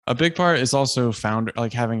A big part is also founder,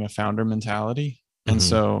 like having a founder mentality. And Hmm.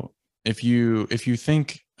 so if you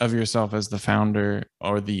think of yourself as the founder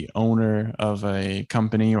or the owner of a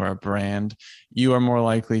company or a brand, you are more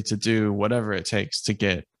likely to do whatever it takes to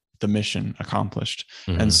get the mission accomplished.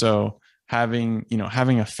 And Hmm. so having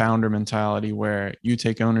a founder mentality where you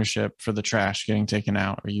take ownership for the trash getting taken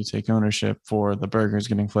out, or you take ownership for the burgers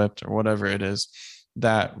getting flipped, or whatever it is,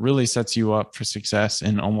 that really sets you up for success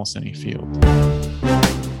in almost any field.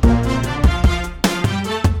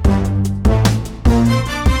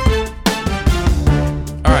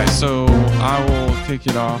 All right, so I will kick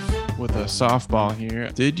it off with a softball here.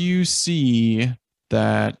 Did you see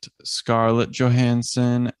that Scarlett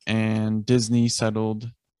Johansson and Disney settled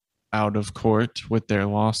out of court with their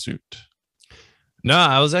lawsuit? No,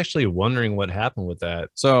 I was actually wondering what happened with that.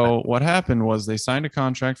 So, what happened was they signed a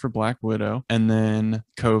contract for Black Widow, and then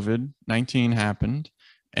COVID-19 happened,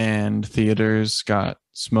 and theaters got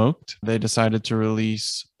smoked. They decided to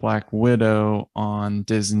release Black Widow on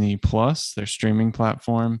Disney Plus, their streaming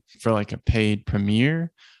platform, for like a paid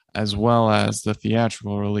premiere, as well as the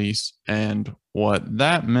theatrical release. And what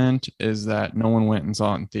that meant is that no one went and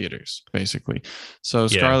saw it in theaters, basically. So,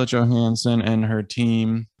 Yeah. Scarlett Johansson and her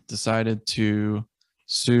team decided to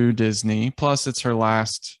sue Disney. Plus, it's her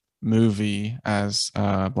last movie as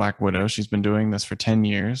Black Widow. She's been doing this for 10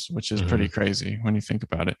 years, which is pretty Hmm. crazy when you think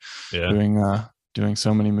about it. Yeah. Doing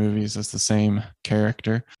so many movies as the same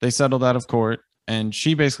character. They settled out of court, and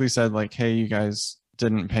she basically said like, "Hey, you guys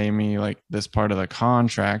didn't pay me like this part of the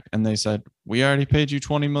contract," and they said, "We already paid you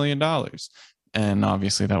 $20 million." And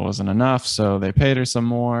obviously that wasn't enough, so they paid her some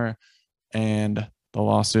more, and the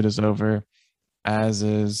lawsuit is over, as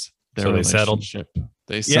is their So they settled. relationship.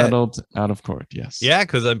 They Yeah. settled out of court. Yes. Yeah.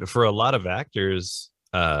 Because for a lot of actors,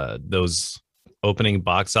 those opening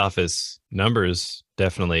box office numbers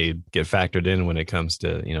definitely get factored in when it comes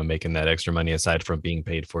to, making that extra money aside from being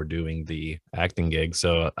paid for doing the acting gig.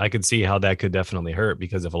 So I could see how that could definitely hurt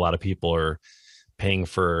because if a lot of people are paying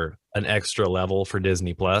for an extra level for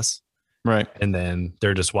Disney Plus, Right. and then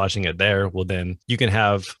they're just watching it there, well, then you can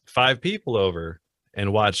have five people over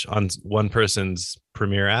and watch on one person's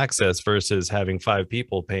premiere access versus having five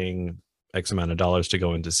people paying X amount of dollars to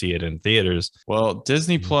go in to see it in theaters. Well,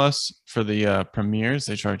 Disney Plus for the premieres,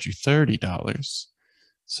 they charge you $30.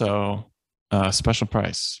 So, special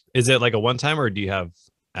price. Is it like a one time or do you have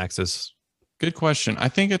access? Good question. I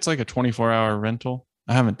think it's like a 24-hour rental.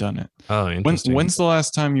 I haven't done it. Oh, interesting. When's the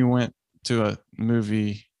last time you went to a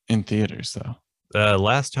movie in theaters though?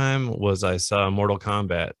 Last time was I saw Mortal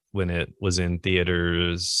Kombat when it was in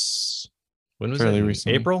theaters. When was it? Fairly In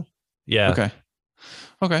recently. April? Yeah. Okay.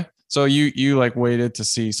 Okay. So you like waited to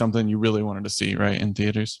see something you really wanted to see, right, in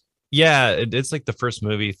theaters? Yeah, it's like the first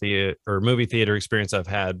movie theater experience I've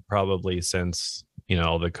had probably since,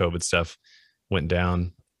 all the COVID stuff went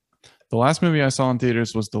down. The last movie I saw in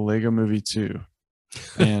theaters was the Lego Movie 2,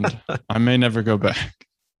 and I may never go back.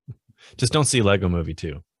 Just don't see Lego Movie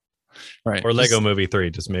 2 Right. or Lego Just Movie 3.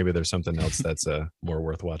 Just maybe there's something else that's more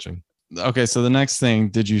worth watching. okay. So the next thing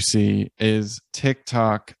did you see is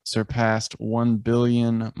TikTok surpassed 1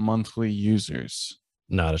 billion monthly users.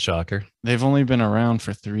 Not a shocker. They've only been around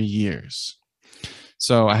for 3 years.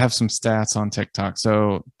 So I have some stats on TikTok. So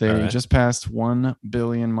All they right. just passed 1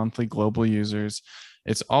 billion monthly global users.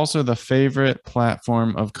 It's also the favorite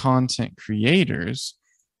platform of content creators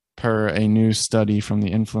per a new study from the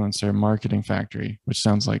Influencer Marketing Factory, which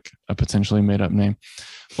sounds like a potentially made up name.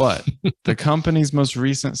 But the company's most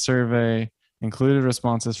recent survey included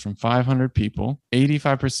responses from 500 people.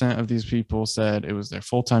 85% of these people said it was their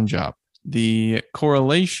full time job. The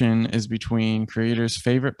correlation is between creators'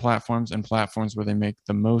 favorite platforms and platforms where they make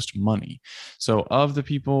the most money. So, of the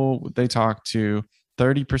people they talked to,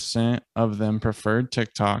 30% of them preferred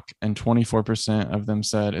TikTok, and 24% of them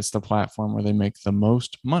said it's the platform where they make the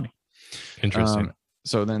most money. Interesting.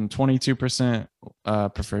 So then 22%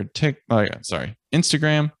 preferred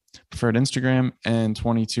Instagram, preferred Instagram, and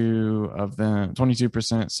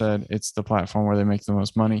 22% said it's the platform where they make the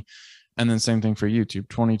most money. And then same thing for YouTube.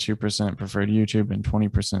 22% preferred YouTube, and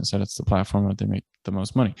 20% said it's the platform that they make the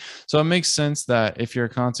most money. So it makes sense that if you're a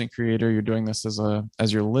content creator, you're doing this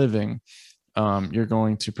as your living, you're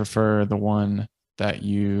going to prefer the one that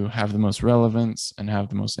you have the most relevance and have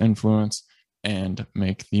the most influence and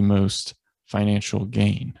make the most financial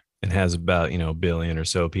gain. It has about, a billion or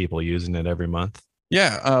so people using it every month.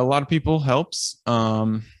 Yeah, a lot of people helps.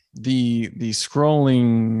 The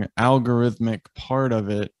scrolling algorithmic part of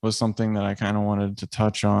it was something that I kind of wanted to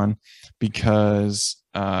touch on because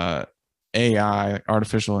AI,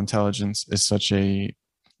 artificial intelligence, is such a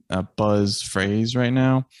buzz phrase right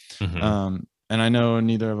now. Hmm. And I know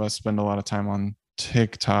neither of us spend a lot of time on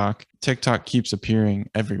TikTok. TikTok keeps appearing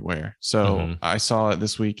everywhere. So Hmm. I saw it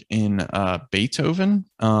this week in Beethoven.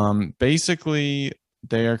 Basically,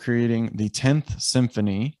 they are creating the 10th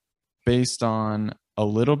symphony based on a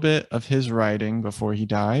little bit of his writing before he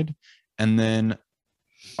died. And then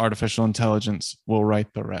artificial intelligence will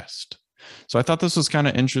write the rest. So I thought this was kind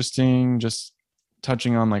of interesting, just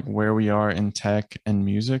touching on like where we are in tech and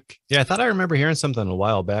music. Yeah, I thought I remember hearing something a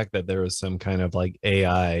while back that there was some kind of like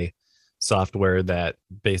AI software that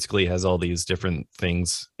basically has all these different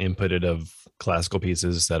things inputted of classical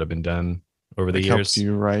pieces that have been done over the Like helps years.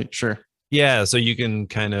 you write. Sure. Yeah, so you can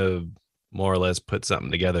kind of more or less put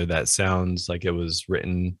something together that sounds like it was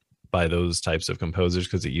written by those types of composers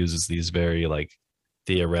because it uses these very like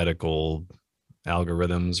theoretical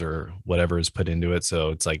algorithms or whatever is put into it. So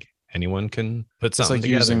it's like anyone can put It's something like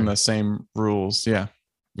using together. the same rules. Yeah.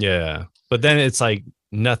 Yeah. But then it's like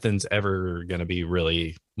nothing's ever going to be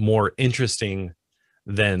really more interesting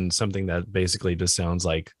than something that basically just sounds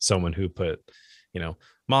like someone who put, you know,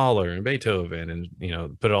 Mahler and Beethoven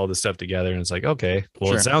and, put all this stuff together. And it's like, okay,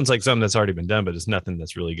 well, it Sure. sounds like something that's already been done, but it's nothing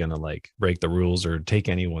that's really going to like break the rules or take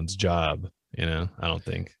anyone's job. I don't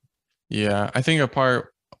think. Yeah. I think a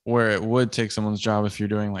part where it would take someone's job if you're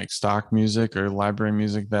doing like stock music or library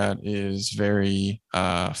music that is very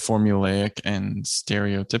formulaic and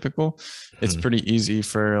stereotypical, it's Hmm. pretty easy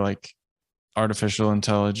for like artificial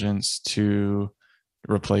intelligence to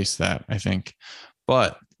replace that, I think.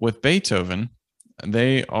 But with Beethoven,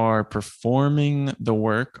 they are performing the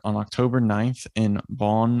work on October 9th in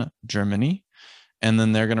Bonn, Germany. And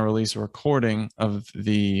then they're going to release a recording of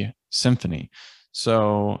the symphony.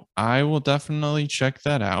 So I will definitely check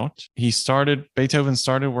that out. Beethoven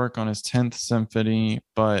started work on his 10th symphony,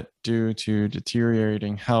 but due to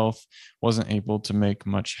deteriorating health, wasn't able to make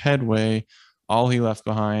much headway. All he left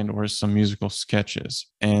behind were some musical sketches.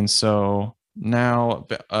 And so now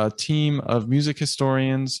a team of music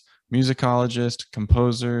historians, musicologists,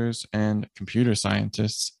 composers, and computer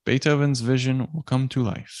scientists, Beethoven's vision will come to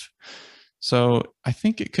life. So I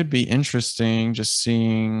think it could be interesting just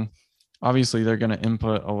seeing. Obviously, they're going to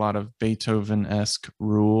input a lot of Beethoven esque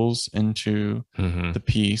rules into Hmm. the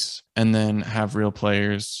piece and then have real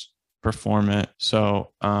players perform it.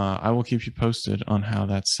 So I will keep you posted on how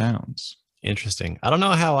that sounds. Interesting. I don't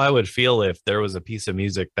know how I would feel if there was a piece of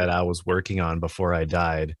music that I was working on before I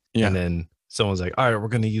died, and Yeah, then someone's like, "All right, we're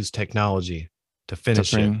going to use technology to to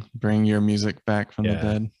finish it." bring your music back from the Yeah.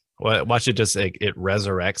 dead. Watch it just like it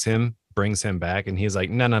resurrects him, brings him back, and he's like,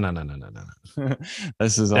 "No, no, no, no, no, no, no, no.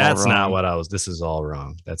 This is all That's not wrong. what I was. This is all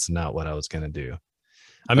wrong. That's not what I was going to do."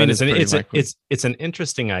 I That mean, is pretty likely. it's an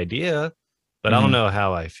interesting idea, but I don't Mhm. know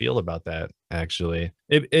how I feel about that. Actually,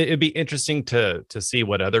 it'd be interesting to see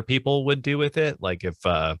what other people would do with it. Like if,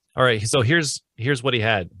 all right, so here's what he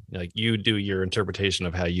had. Like you do your interpretation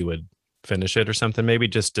of how you would finish it or something, maybe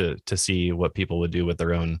just to see what people would do with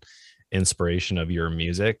their own inspiration of your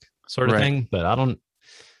music, sort of Right. thing. But I don't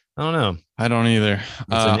know. I don't either.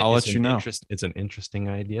 I'll It's let an you know. interest. It's an interesting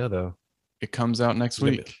idea, though. It comes out next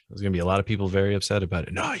week. There's gonna be a lot of people very upset about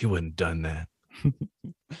it. No, you wouldn't have done that.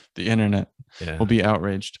 The internet will Yeah. be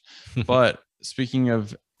outraged. But speaking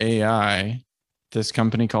of AI, this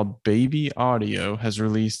company called Baby Audio has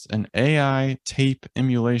released an AI tape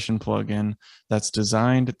emulation plugin that's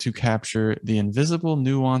designed to capture the invisible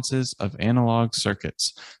nuances of analog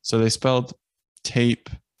circuits. So they spelled tape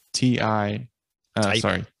TI, Type.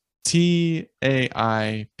 sorry,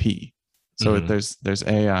 TAIP. So Mm-hmm. there's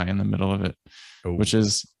AI in the middle of it, Oh, which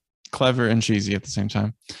is clever and cheesy at the same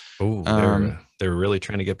time. oh, Um, they're really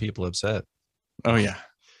trying to get people upset. oh yeah.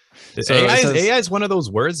 So it AI says is one of those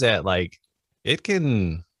words that like it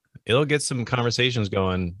can it'll get some conversations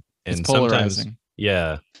going, it's and sometimes polarizing.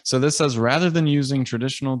 yeah. So this says rather than using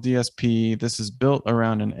traditional DSP, this is built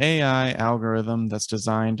around an AI algorithm that's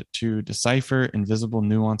designed to decipher invisible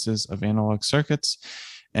nuances of analog circuits,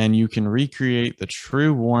 and you can recreate the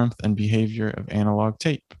true warmth and behavior of analog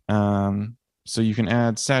tape. So you can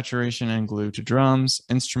add saturation and glue to drums,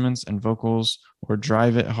 instruments, and vocals, or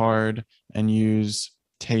drive it hard and use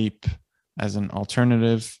tape as an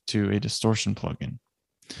alternative to a distortion plugin.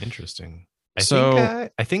 Interesting. So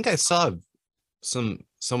I think I saw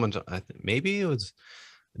someone maybe it was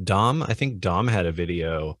Dom. I think Dom had a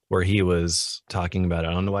video where he was talking about it.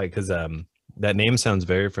 I don't know why, because that name sounds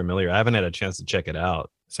very familiar. I haven't had a chance to check it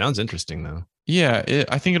out. Sounds interesting though. yeah,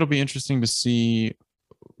 I think it'll be interesting to see.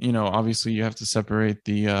 Obviously you have to separate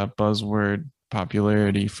the buzzword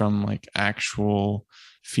popularity from like actual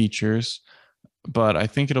features, but I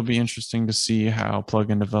think it'll be interesting to see how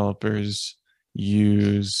plugin developers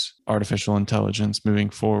use artificial intelligence moving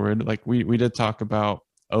forward. Like we did talk about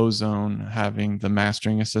Ozone having the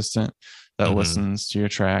mastering assistant that Hmm. listens to your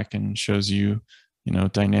track and shows you,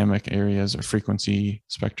 dynamic areas or frequency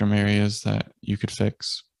spectrum areas that you could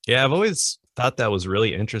fix. Yeah, I've always thought that was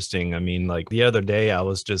really interesting. I mean, like the other day, I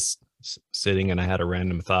was just sitting and I had a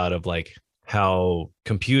random thought of like how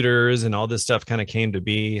computers and all this stuff kind of came to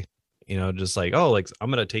be. Just like, oh, like I'm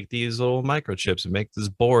gonna take these little microchips and make this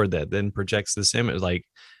board that then projects this image. Like,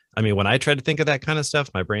 I mean, when I try to think of that kind of stuff,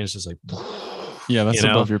 my brain's just like, Yeah, you that's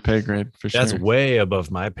know, above your pay grade for that's sure. way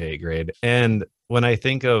above my pay grade. And when I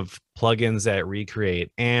think of plugins that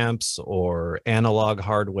recreate amps or analog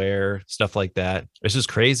hardware, stuff like that, it's just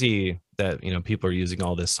crazy that, people are using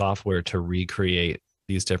all this software to recreate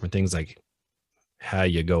these different things, like how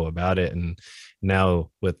you go about it. And now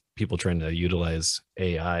with people trying to utilize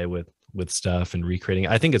AI with stuff and recreating,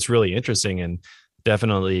 I think it's really interesting and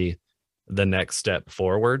definitely the next step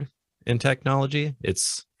forward in technology.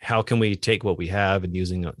 It's how can we take what we have and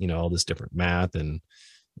using all this different math and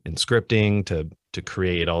scripting to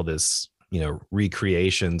create all this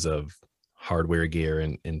recreations of hardware gear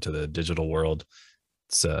into the digital world.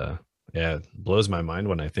 It's yeah, it blows my mind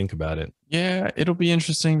when I think about it. Yeah, it'll be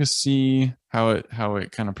interesting to see how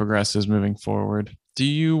it kind of progresses moving forward. Do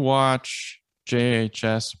you watch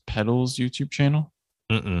JHS Pedals YouTube channel?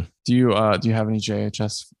 Mm-mm. Do you have any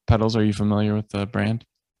JHS pedals? Are you familiar with the brand?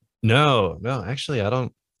 No, actually, I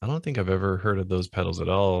don't think I've ever heard of those pedals at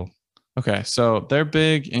all. Okay, so they're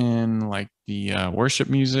big in like the worship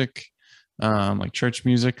music, like church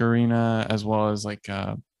music arena, as well as like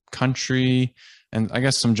country, and I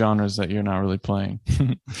guess some genres that you're not really playing.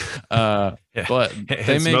 uh, Yeah, but they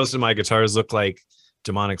hence make most of my guitars look like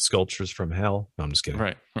demonic sculptures from hell. No, I'm just kidding.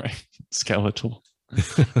 right skeletal.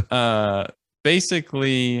 Uh,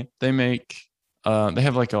 Basically, they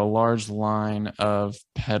have like a large line of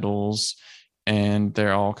pedals, and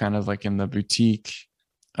they're all kind of like in the boutique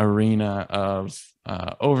arena of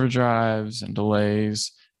overdrives and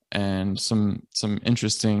delays and some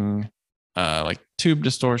interesting like tube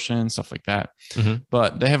distortion, stuff like that. Hmm.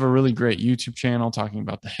 But they have a really great YouTube channel talking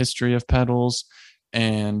about the history of pedals,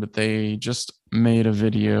 and they just made a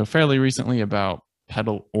video fairly recently about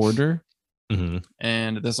pedal order, Hmm.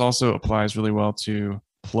 and this also applies really well to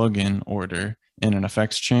plugin order in an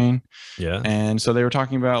effects chain. Yeah. And so they were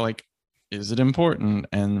talking about like, is it important?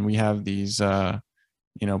 And we have these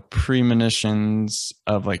premonitions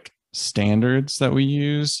of like standards that we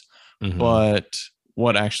use, Hmm. but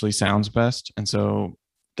what actually sounds best. And so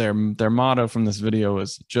their motto from this video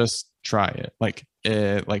is just try it. Like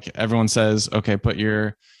everyone says, okay, put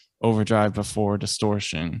your overdrive before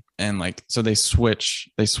distortion, and like so they switch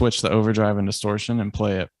the overdrive and distortion and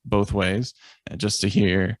play it both ways, just to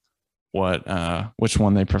hear what which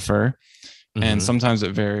one they prefer. And Hmm. sometimes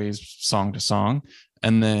it varies song to song.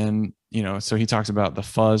 And then so he talks about the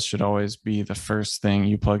fuzz should always be the first thing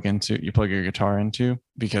you plug your guitar into,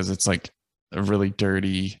 because it's like a really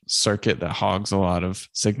dirty circuit that hogs a lot of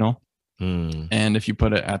signal. Mm. And if you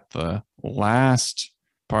put it at the last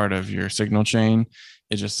part of your signal chain,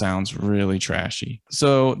 it just sounds really trashy.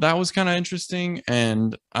 So that was kind of interesting.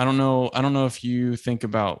 And I don't know if you think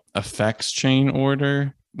about effects chain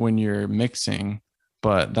order when you're mixing,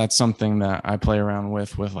 but that's something that I play around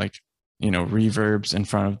with like, reverbs in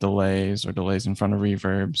front of delays or delays in front of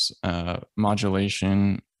reverbs,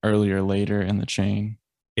 modulation earlier, later in the chain.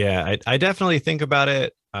 Yeah, I definitely think about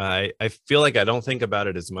it. I feel like I don't think about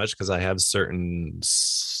it as much because I have certain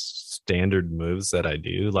standard moves that I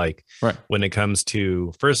do. Like Right. when it comes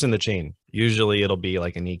to first in the chain, usually it'll be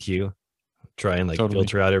like an EQ. Try and like Totally.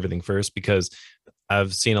 filter out everything first because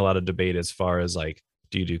I've seen a lot of debate as far as like,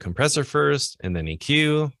 do you do compressor first and then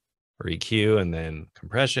EQ, or EQ and then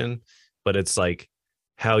compression? But it's like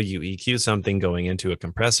how you EQ something going into a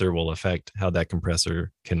compressor will affect how that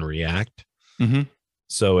compressor can react. Mm-hmm.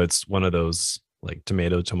 So it's one of those like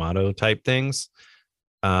tomato type things.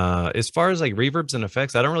 As far as like reverbs and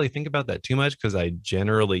effects, I don't really think about that too much because I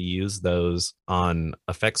generally use those on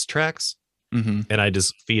effects tracks Mm-hmm. and I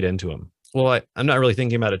just feed into them. Well, I'm not really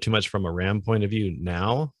thinking about it too much from a RAM point of view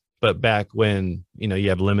now, but back when you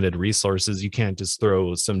have limited resources, you can't just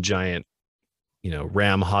throw some giant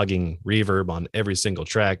RAM hogging reverb on every single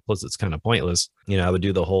track. Plus, it's kind of pointless. I would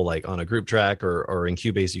do the whole like on a group track or in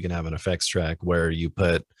Cubase, you can have an effects track where you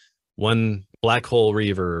put one black hole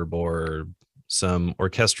reverb or some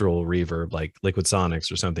orchestral reverb like Liquid Sonics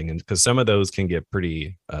or something. And because some of those can get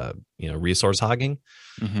pretty, resource hogging.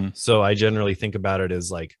 Mm-hmm. So I generally think about it as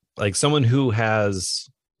like someone who has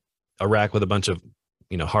a rack with a bunch of,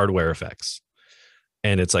 hardware effects.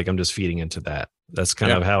 and it's like I'm just feeding into that. That's kind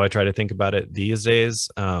Yeah. of how I try to think about it these days.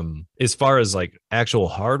 As far as like actual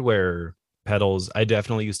hardware pedals, I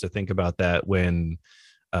definitely used to think about that when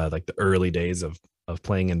like the early days of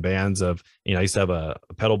playing in bands. Of, you know, I used to have a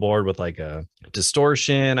pedal board with like a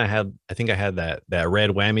distortion. I think I had that red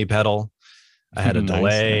whammy pedal. I had a Nice,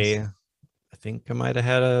 delay. nice. I think I might have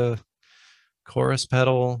had a chorus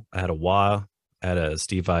pedal. I had a wah. I had a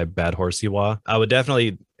Steve Vai Bad Horsey wah. I would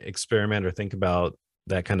definitely experiment or think about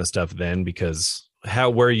that kind of stuff then, because how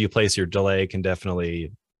where you place your delay can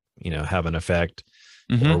definitely, you know, have an effect,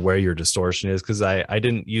 or Hmm. where your distortion is. Because I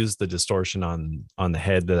didn't use the distortion on the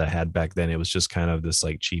head that I had back then. It was just kind of this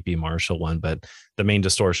like cheapy Marshall one, but the main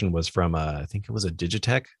distortion was from I think it was a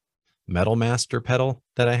Digitech Metal Master pedal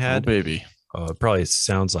that I Oh, had. baby. It probably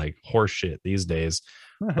sounds like horse shit these days,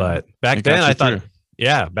 but back It then got I you thought, through.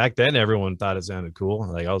 yeah, back then everyone thought it sounded cool.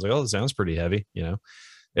 Like I was like, oh, it sounds pretty heavy, you know.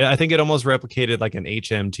 Yeah, I think it almost replicated like an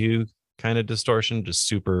HM2 kind of distortion, just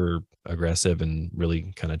super aggressive and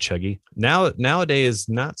really kind of chuggy. Nowadays,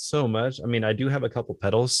 not so much. I mean, I do have a couple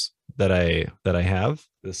pedals that I have.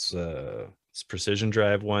 This precision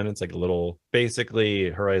drive one. It's like a little, basically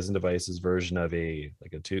Horizon Devices version of a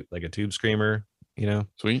tube screamer, you know.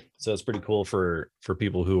 Sweet. So it's pretty cool for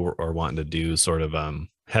people who are wanting to do sort of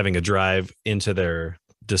having a drive into their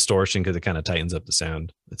distortion, because it kind of tightens up the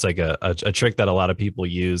sound. It's like a trick that a lot of people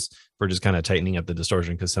use for just kind of tightening up the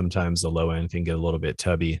distortion, because sometimes the low end can get a little bit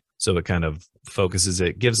tubby. So it kind of focuses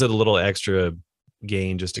it, gives it a little extra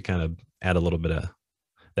gain, just to kind of add a little bit of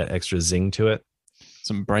that extra zing to it.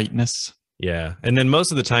 Some brightness. Yeah. And then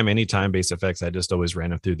most of the time, any time based effects, I just always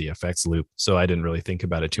ran them through the effects loop. So I didn't really think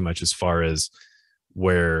about it too much as far as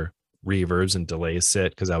where reverbs and delays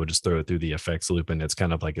sit, because I would just throw it through the effects loop, and it's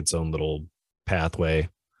kind of like its own little pathway.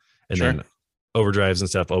 And Sure. then overdrives and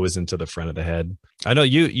stuff always into the front of the head. I know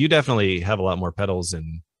you definitely have a lot more pedals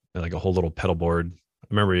and like a whole little pedal board. I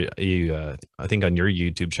remember you I think on your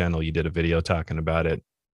YouTube channel you did a video talking about it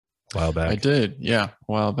a while I back. did, yeah, a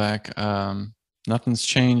while back. Nothing's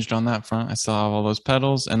changed on that front. I still have all those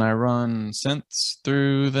pedals, and I run synths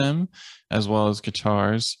through them as well as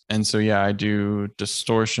guitars. And so, yeah, I do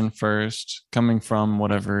distortion first, coming from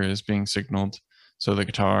whatever is being signaled. So the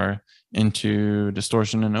guitar into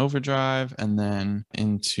distortion and overdrive, and then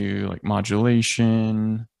into like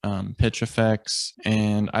modulation, pitch effects.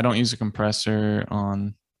 And I don't use a compressor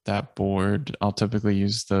on that board. I'll typically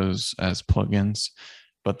use those as plugins.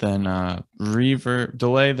 But then reverb,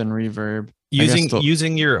 delay, then reverb. I guess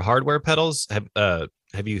Using your hardware pedals, have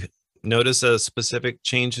you noticed a specific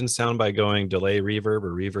change in sound by going delay reverb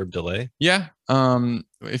or reverb delay? yeah.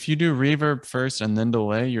 If you do reverb first and then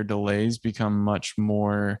delay, your delays become much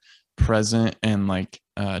more present and like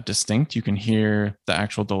distinct. You can hear the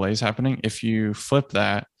actual delays happening. If you flip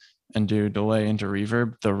that and do delay into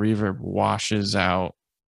reverb, the reverb washes out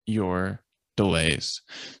your delays.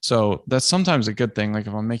 So that's sometimes a good thing. Like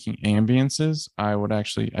if I'm making ambiances, I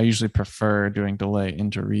usually prefer doing delay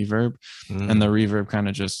into reverb, and the reverb kind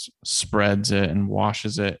of just spreads it and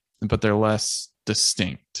washes it, but they're less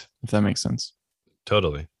distinct, if that makes sense.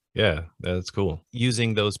 Totally. Yeah, that's cool.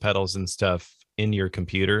 Using those pedals and stuff in your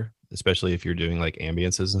computer, especially if you're doing like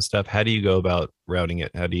ambiances and stuff, how do you go about routing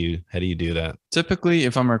it? How do you do that? Typically,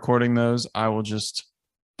 if I'm recording those, I will just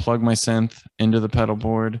plug my synth into the pedal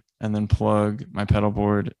board and then plug my pedal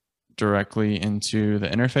board directly into the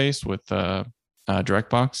interface with the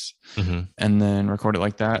DirectBox, Mm-hmm. and then record it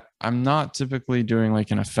like that. I'm not typically doing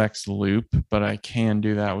like an effects loop, but I can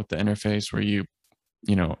do that with the interface where you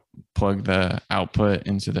know, plug the output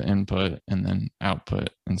into the input and then output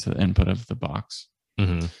into the input of the box.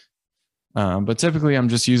 Mm-hmm. But typically, I'm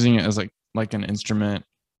just using it as like an instrument,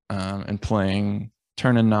 and playing,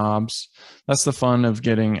 turning knobs. That's the fun of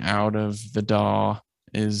getting out of the DAW,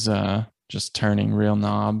 is just turning real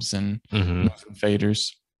knobs and Mm-hmm. moving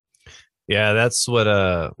faders. Yeah, that's what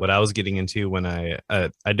I was getting into when I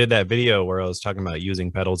did that video where I was talking about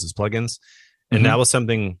using pedals as plugins, and Mm-hmm. that was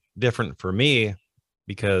something different for me,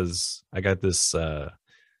 because I got this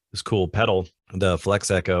cool pedal, the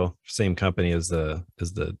Flex Echo, same company as the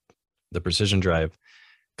Precision Drive,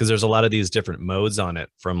 because there's a lot of these different modes on it,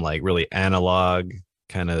 from like really analog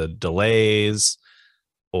kind of delays,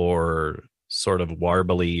 or sort of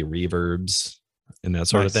warbly reverbs and that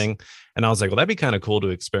sort of Nice. thing. And I was like, well, that'd be kind of cool to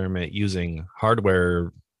experiment using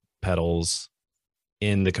hardware pedals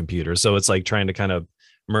in the computer. So it's like trying to kind of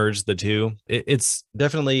merge the two. It's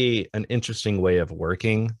definitely an interesting way of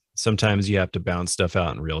working. Sometimes you have to bounce stuff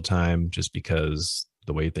out in real time, just because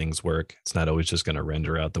the way things work, it's not always just going to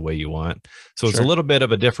render out the way you want. So it's a Sure. little bit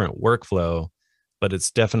of a different workflow, but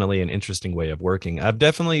it's definitely an interesting way of working. I've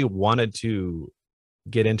definitely wanted to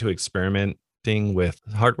get into experimenting with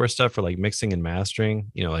hardware stuff for like mixing and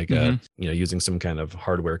mastering, like Hmm. using some kind of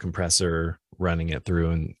hardware compressor, running it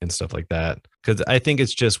through and stuff like that. Because I think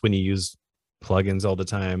it's just when you use plugins all the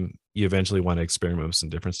time, you eventually want to experiment with some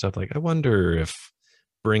different stuff. Like I wonder if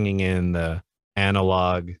bringing in the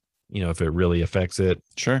analog, if it really affects it.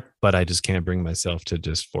 Sure. But I just can't bring myself to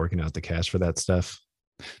just forking out the cash for that stuff.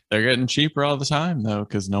 They're getting cheaper all the time though,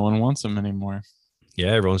 because no one wants them anymore.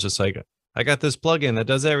 Yeah, everyone's just like, I got this plugin that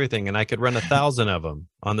does everything, and I could run 1,000 of them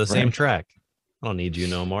on the same Right. track. I don't need you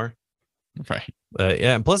no more. Right.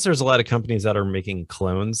 Yeah, and plus there's a lot of companies that are making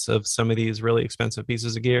clones of some of these really expensive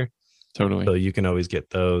pieces of gear. Totally. So you can always get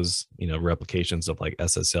those, replications of like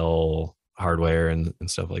SSL hardware and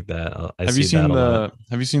stuff like that. I Have you see that seen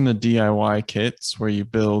a lot. the DIY kits where you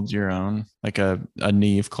build your own, like a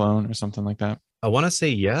Neve clone or something like that? I want to say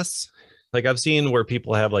yes. Like I've seen where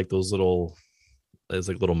people have like those little, it's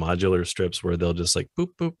like little modular strips where they'll just like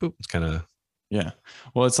boop boop boop. It's kind of Yeah.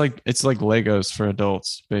 Well, it's like Legos for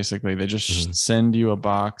adults, basically. They just send you a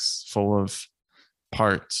box full of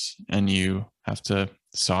parts and you have to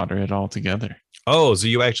solder it all together. Oh, so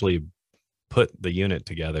you actually put the unit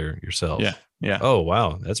together yourself? Yeah. Yeah. Oh,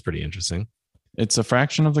 wow, that's pretty interesting. It's a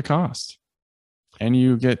fraction of the cost. And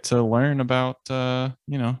you get to learn about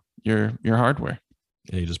your hardware.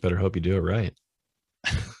 Yeah, you just better hope you do it right.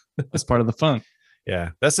 That's part of the fun.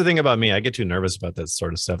 Yeah, that's the thing about me. I get too nervous about that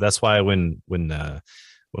sort of stuff. That's why when we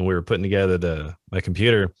were putting together my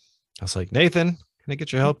computer, I was like, Nathan, can I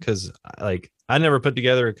get your help? Because I never put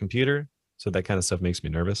together a computer, so that kind of stuff makes me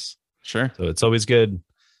nervous. Sure. So it's always good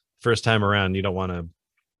first time around. You don't want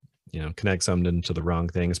to connect something to the wrong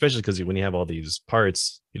thing, especially because when you have all these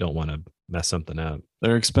parts, you don't want to mess something up.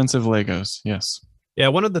 They're expensive Legos. Yes. Yeah,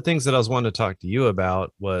 one of the things that I was wanting to talk to you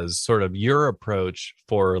about was sort of your approach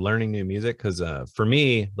for learning new music. Because for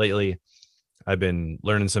me, lately, I've been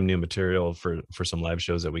learning some new material for some live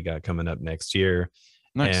shows that we got coming up next year,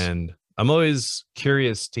 Nice. and I'm always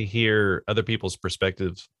curious to hear other people's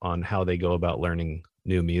perspectives on how they go about learning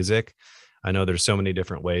new music. I know there's so many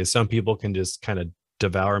different ways. Some people can just kind of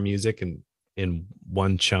devour music and in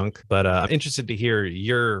one chunk, but I'm interested to hear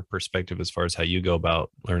your perspective as far as how you go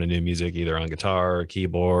about learning new music, either on guitar or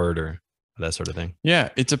keyboard or that sort of thing. Yeah,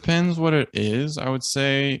 it depends what it is. I would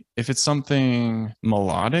say if it's something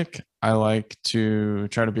melodic, I like to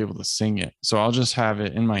try to be able to sing it. So I'll just have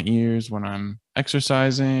it in my ears when I'm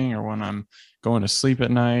exercising or when I'm going to sleep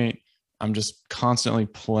at night. I'm just constantly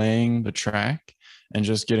playing the track and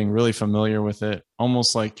just getting really familiar with it,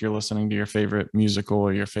 almost like you're listening to your favorite musical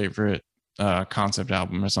or your favorite concept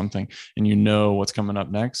album or something, and you know what's coming up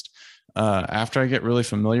next. After I get really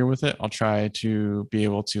familiar with it, I'll try to be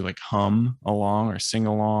able to like hum along or sing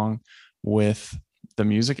along with the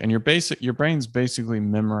music. And your brain's basically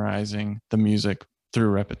memorizing the music through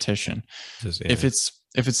repetition. If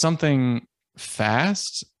it's something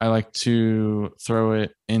fast, I like to throw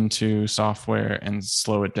it into software and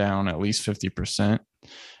slow it down at least 50%.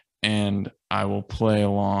 And I will play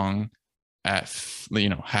along at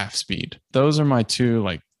half speed. Those are my two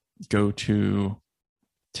like go-to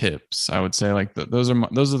tips. I would say like those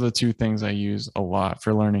are the two things I use a lot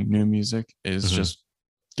for learning new music is just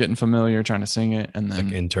getting familiar, trying to sing it, and then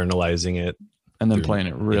like internalizing it and then playing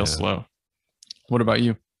it real slow. What about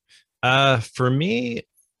you? For me,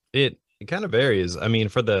 it kind of varies. I mean,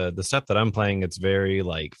 for the stuff that I'm playing, it's very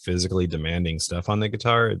like physically demanding stuff on the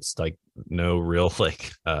guitar. It's like no real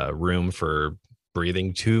like room for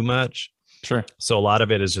breathing too much. Sure. So a lot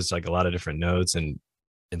of it is just like a lot of different notes and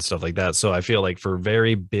stuff like that. So I feel like for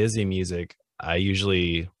very busy music, I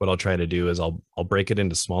usually what I'll try to do is I'll break it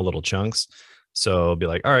into small little chunks. So I'll be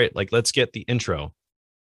like, all right, like let's get the intro.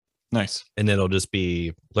 Nice. And then it'll just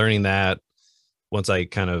be learning that once I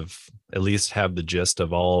kind of at least have the gist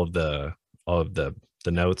of all of the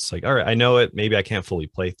notes. Like, all right, I know it. Maybe I can't fully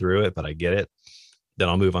play through it, but I get it. Then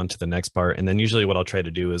I'll move on to the next part. And then usually what I'll try to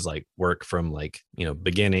do is like work from like,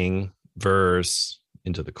 beginning verse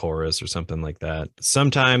into the chorus or something like that.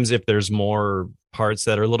 Sometimes if there's more parts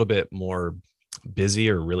that are a little bit more busy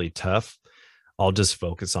or really tough, I'll just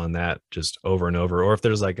focus on that just over and over. Or if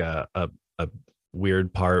there's like a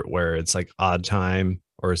weird part where it's like odd time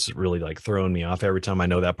or it's really like throwing me off every time I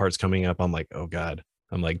know that part's coming up, I'm like, oh God,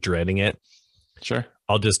 I'm like dreading it. Sure.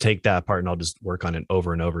 I'll just take that part and I'll just work on it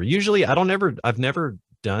over and over. Usually I've never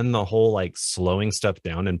done the whole like slowing stuff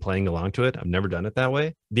down and playing along to it. I've never done it that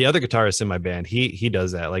way. The other guitarist in my band, he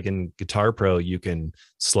does that. Like in Guitar Pro, you can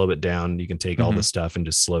slow it down. You can take all the stuff and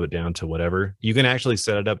just slow it down to whatever. You can actually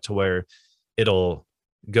set it up to where it'll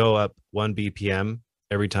go up 1 BPM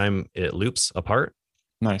every time it loops a part.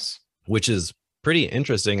 Nice. Which is pretty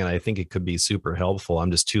interesting, and I think it could be super helpful.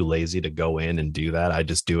 I'm just too lazy to go in and do that. I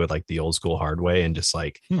just do it like the old school hard way and just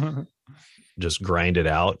like just grind it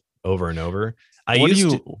out over and over. I What are used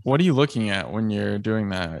you to, what are you looking at when you're doing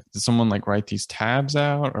that? Did someone like write these tabs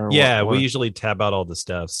out or yeah, we what? usually tab out all the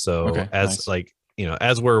stuff. So Okay, as nice. like,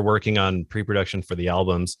 as we're working on pre-production for the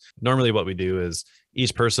albums, normally what we do is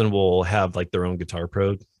each person will have like their own Guitar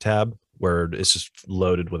Pro tab where it's just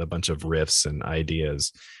loaded with a bunch of riffs and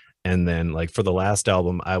ideas. And then like for the last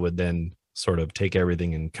album, I would then sort of take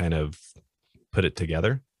everything and kind of put it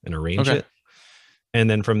together and arrange Okay, it. And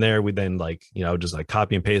then from there, we then like, just like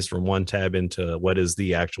copy and paste from one tab into what is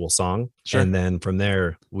the actual song. sure. And then from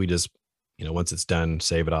there, we just, once it's done,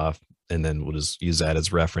 save it off. And then we'll just use that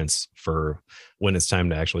as reference for when it's time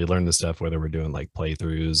to actually learn the stuff, whether we're doing like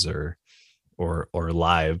playthroughs or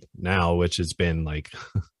live now, which has been like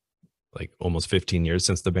like almost 15 years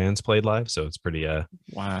since the band's played live. So it's pretty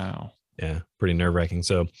Wow. yeah, pretty nerve-wracking.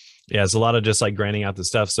 So yeah, it's a lot of just like grinding out the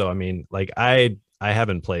stuff. So I mean, like I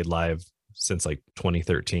haven't played live since like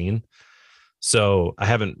 2013. So I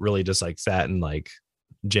haven't really just like sat and like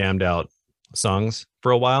jammed out songs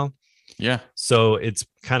for a while. Yeah. So it's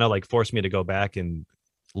kind of like forced me to go back and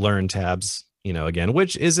learn tabs, again,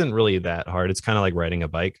 which isn't really that hard. It's kind of like riding a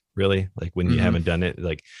bike, really. Like when you Mhm. haven't done it,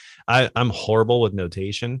 like I'm horrible with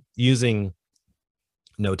notation. Using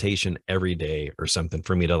notation every day or something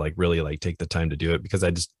for me to like really like take the time to do it, because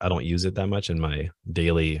I don't use it that much in my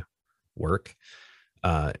daily work.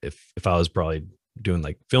 If I was probably doing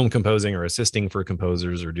like film composing or assisting for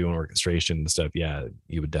composers or doing orchestration and stuff, yeah,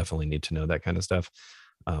 you would definitely need to know that kind of stuff.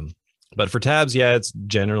 But for tabs, yeah, it's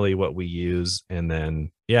generally what we use. And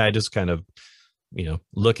then yeah, I just kind of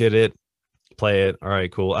look at it, play it. All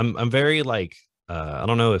right, cool. I'm very like I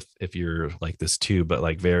don't know if you're like this too, but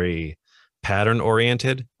like very pattern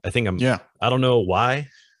oriented. Yeah. I don't know why.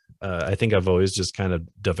 I think I've always just kind of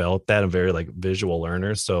developed that. I'm very like visual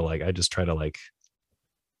learner. So like I just try to like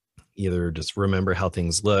either just remember how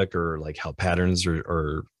things look or like how patterns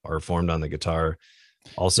are formed on the guitar.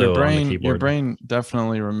 Also on the Your keyboard. brain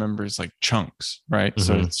definitely remembers like chunks, right?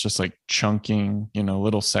 So Mhm. it's just like chunking,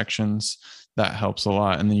 little sections. That helps a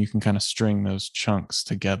lot. And then you can kind of string those chunks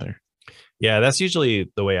together. Yeah, that's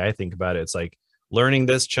usually the way I think about it. It's like learning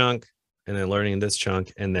this chunk and then learning this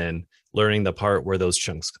chunk and then learning the part where those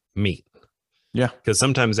chunks meet. Yeah. Because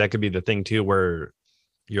sometimes that could be the thing too, where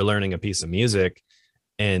you're learning a piece of music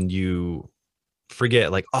and you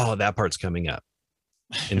forget like, oh, that part's coming up.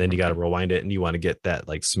 And then you got to rewind it and you want to get that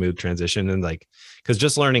like smooth transition. And like, because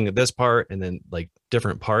just learning this part and then like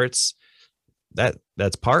different parts,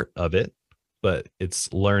 that's part of it, but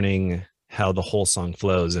it's learning how the whole song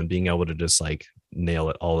flows and being able to just like nail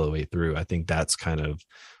it all the way through. I think that's kind of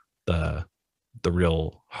the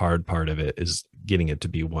real hard part of it, is getting it to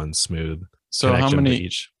be one smooth So connection to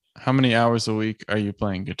each. how many hours a week are you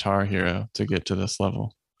playing Guitar Hero to get to this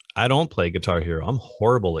level? I don't play Guitar Hero. I'm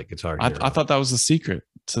horrible at Guitar Hero. I thought that was the secret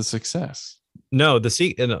to success. No, the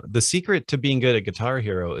secret to being good at Guitar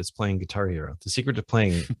Hero is playing Guitar Hero. The secret to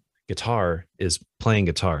playing guitar is playing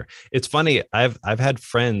guitar. It's funny. I've had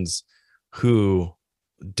friends who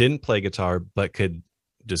didn't play guitar but could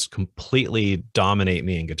just completely dominate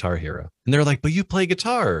me in Guitar Hero. And they're like, "But you play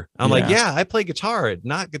guitar." I'm like, Yeah. "Yeah, I play guitar,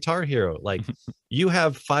 not Guitar Hero. Like you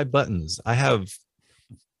have 5 buttons. I have,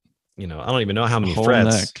 I don't even know how many Whole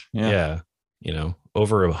frets. neck. Yeah. Yeah,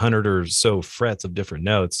 over 100 or so frets of different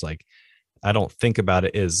notes. Like I don't think about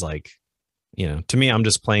it as like, to me, I'm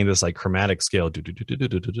just playing this like chromatic scale,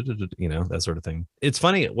 that sort of thing. It's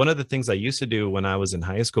funny. One of the things I used to do when I was in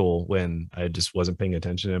high school, when I just wasn't paying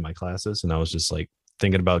attention in my classes and I was just like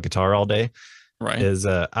thinking about guitar all day, Right. is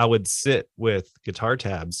I would sit with guitar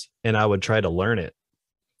tabs and I would try to learn it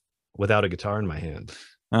without a guitar in my hand.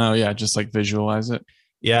 Oh yeah. Just like visualize it.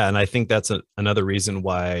 Yeah. And I think that's another reason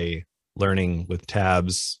why learning with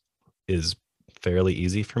tabs is fairly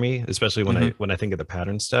easy for me, especially when I think of the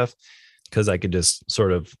pattern stuff, because I could just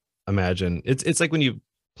sort of imagine it's like when you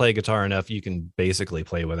play guitar enough, you can basically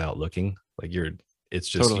play without looking. Like it's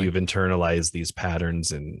just Totally. you've internalized these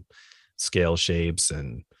patterns and scale shapes,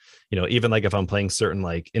 and even like if I'm playing certain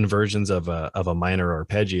like inversions of a minor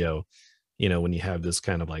arpeggio, when you have this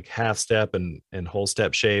kind of like half step and whole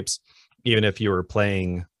step shapes, even if you were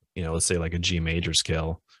playing, let's say like a G major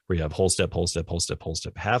scale where you have whole step, whole step, whole step, whole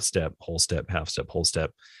step, half step, whole step, half step, whole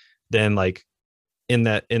step, then like in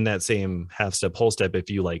that same half step, whole step, if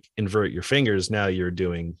you like invert your fingers, now you're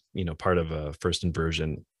doing part of a first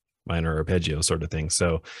inversion minor arpeggio sort of thing.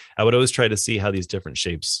 So I would always try to see how these different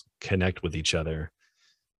shapes connect with each other,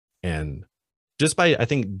 and just by I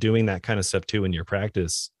think doing that kind of stuff too in your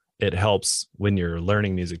practice, it helps when you're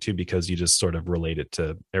learning music too, because you just sort of relate it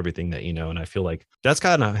to everything that you know. And I feel like that's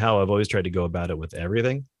kind of how I've always tried to go about it with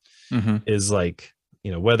everything. Mm-hmm. Is like,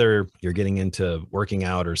 whether you're getting into working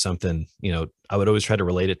out or something, I would always try to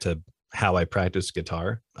relate it to how I practice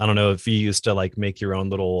guitar. I don't know if you used to like make your own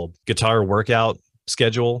little guitar workout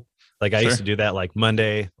schedule. Like I used to do that, like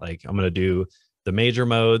Monday, like I'm going to do the major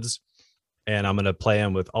modes and I'm going to play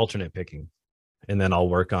them with alternate picking. And then I'll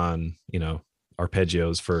work on,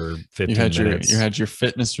 arpeggios for 15 minutes. You had your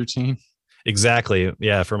fitness routine. Exactly.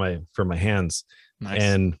 Yeah. For my hands. Nice.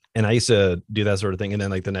 And I used to do that sort of thing. And then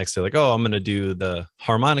like the next day, like, oh, I'm going to do the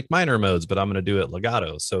harmonic minor modes, but I'm going to do it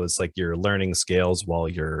legato. So it's like you're learning scales while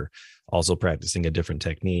you're also practicing a different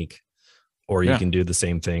technique. Or you can do the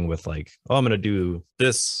same thing with like, oh, I'm going to do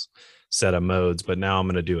this set of modes, but now I'm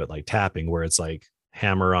going to do it like tapping, where it's like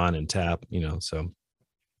hammer on and tap, so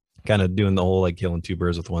kind of doing the whole like killing two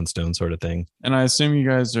birds with one stone sort of thing. And I assume you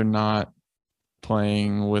guys are not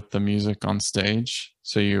playing with the music on stage,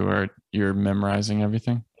 so you're memorizing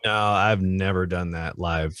everything. No, I've never done that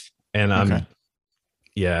live, and I'm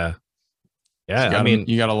yeah. So I mean,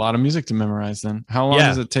 you got a lot of music to memorize then. How long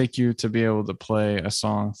does it take you to be able to play a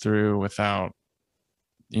song through without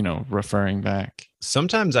referring back?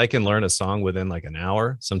 Sometimes I can learn a song within like an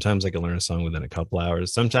hour. Sometimes I can learn a song within a couple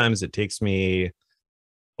hours. Sometimes it takes me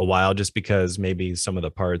a while, just because maybe some of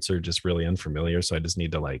the parts are just really unfamiliar, so I just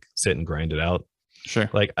need to like sit and grind it out. Sure.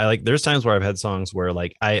 Like there's times where I've had songs where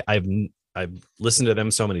like I've listened to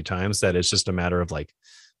them so many times that it's just a matter of like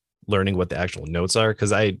learning what the actual notes are.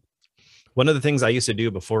 Because one of the things I used to do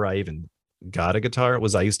before I even got a guitar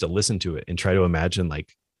was I used to listen to it and try to imagine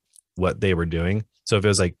like what they were doing. So if it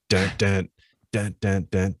was like dun dun dun dun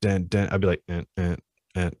dun dun dun, I'd be like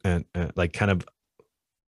like kind of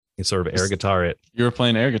sort of air guitar it. You were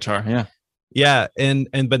playing air guitar, yeah. And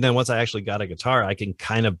but then once I actually got a guitar, I can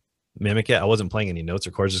kind of mimic it. I wasn't playing any notes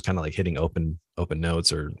or chords, just kind of like hitting open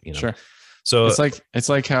notes, or Sure. So it's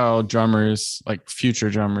like how drummers, like future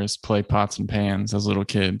drummers, play pots and pans as little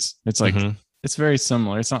kids. It's like it's very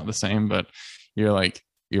similar. It's not the same, but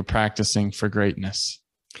you're practicing for greatness.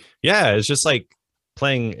 Yeah, it's just like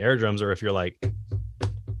playing air drums, or if you're like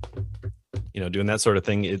doing that sort of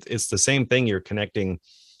thing, it's the same thing. You're connecting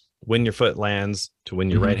when your foot lands to when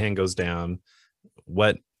your right hand goes down,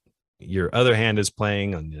 what your other hand is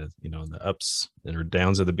playing on the ups or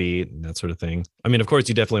downs of the beat and that sort of thing. I mean, of course,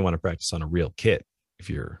 you definitely want to practice on a real kit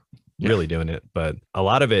if you're really doing it, but a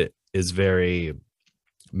lot of it is very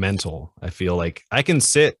mental. I feel like I can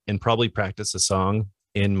sit and probably practice a song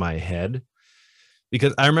in my head,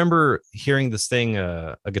 because I remember hearing this thing,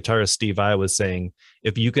 a guitarist, Steve Vai, was saying,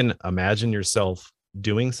 if you can imagine yourself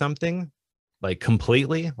doing something like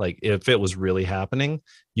completely, like if it was really happening,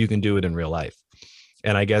 you can do it in real life.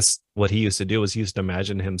 And I guess what he used to do was he used to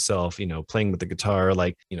imagine himself, playing with the guitar,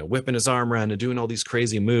 like, whipping his arm around and doing all these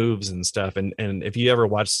crazy moves and stuff. And if you ever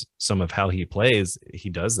watch some of how he plays, he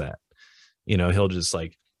does that. He'll just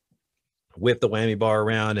like whip the whammy bar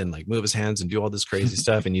around and like move his hands and do all this crazy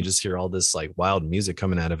stuff. And you just hear all this like wild music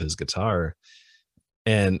coming out of his guitar.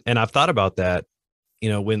 And I've thought about that,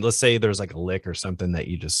 when, let's say there's like a lick or something that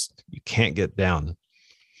you can't get down.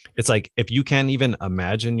 It's like, if you can't even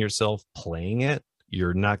imagine yourself playing it,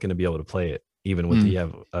 you're not going to be able to play it, even when you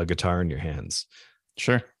have a guitar in your hands.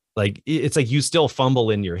 Sure. Like, it's like you still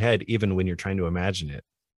fumble in your head, even when you're trying to imagine it,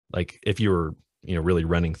 like if you were, really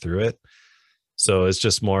running through it. So it's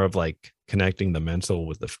just more of like connecting the mental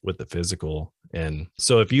with the physical. And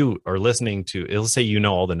so if you are listening to, let's say,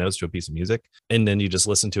 all the notes to a piece of music, and then you just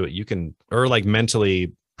listen to it, you can, or like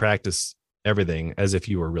mentally practice everything as if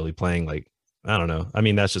you were really playing. Like, I don't know. I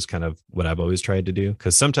mean, that's just kind of what I've always tried to do,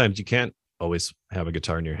 because sometimes you can't always have a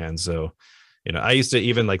guitar in your hand. So, I used to,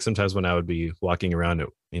 even like sometimes when I would be walking around at,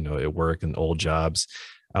 at work and old jobs,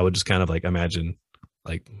 I would just kind of like imagine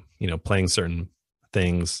like, playing certain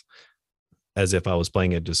things as if I was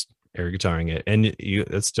playing it, just air guitaring it. And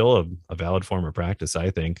it's still a valid form of practice, I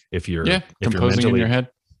think, if you're composing in your head.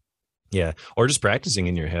 Yeah. Or just practicing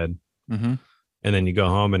in your head. Mm-hmm. And then you go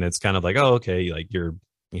home and it's kind of like, oh, okay. Like you're,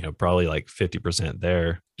 probably like 50%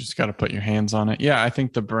 there. Just got to put your hands on it. Yeah. I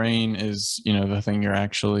think the brain is, the thing you're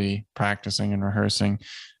actually practicing and rehearsing.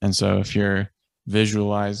 And so if you're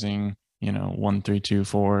visualizing, 1, 3, 2,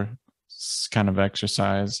 4 kind of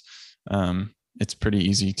exercise, it's pretty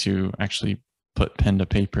easy to actually put pen to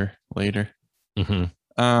paper later.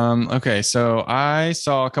 Mm-hmm. Okay. So I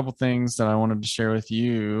saw a couple things that I wanted to share with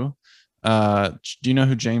you. Do you know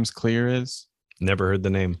who James Clear is? Never heard the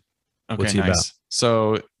name. Okay, What's he about? nice.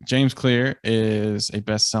 So James Clear is a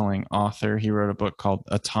best-selling author. He wrote a book called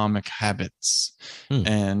Atomic Habits, Hmm.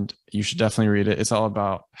 and you should definitely read it. It's all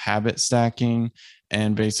about habit stacking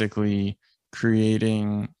and basically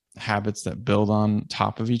creating habits that build on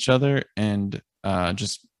top of each other, and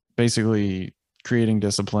just basically creating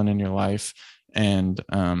discipline in your life and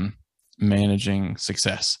managing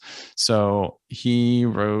success. So he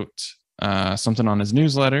wrote something on his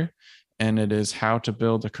newsletter, and it is how to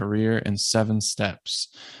build a career in 7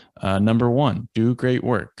 steps. Number 1, do great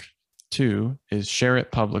work. 2 is share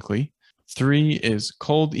it publicly. 3 is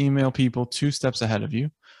cold email people 2 steps ahead of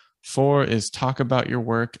you. 4 is talk about your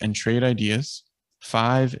work and trade ideas.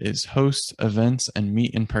 5 is host events and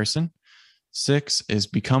meet in person. 6 is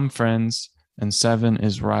become friends. And 7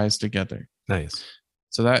 is rise together. Nice.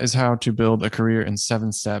 So that is how to build a career in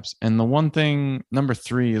 7 steps. And the one thing, number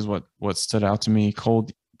 3 is what stood out to me: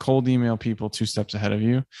 cold email people 2 steps ahead of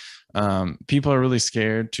you. People are really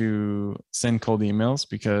scared to send cold emails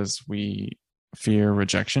because we fear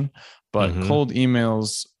rejection, but cold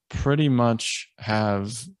emails pretty much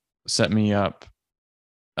have set me up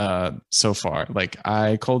so far. Like,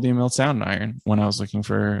 I cold emailed Sound Iron when I was looking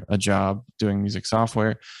for a job doing music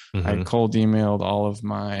software. I cold emailed all of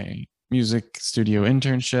my music studio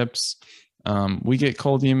internships. We get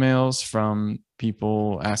cold emails from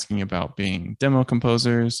people asking about being demo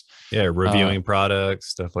composers. Yeah, reviewing products,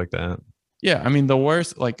 stuff like that. Yeah, I mean, the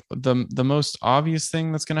worst, like the most obvious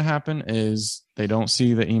thing that's going to happen is they don't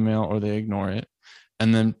see the email or they ignore it.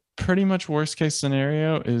 And then pretty much worst case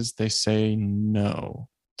scenario is they say no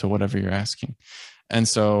to whatever you're asking. And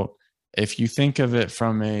so if you think of it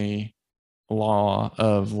from a law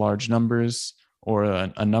of large numbers or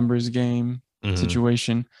a numbers game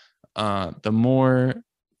situation, the more,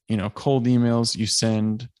 cold emails you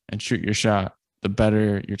send and shoot your shot, the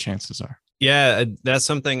better your chances are. Yeah, that's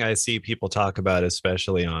something I see people talk about,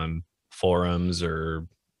 especially on forums or,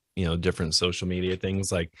 different social media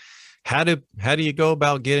things. Like, how do you go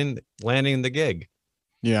about landing the gig?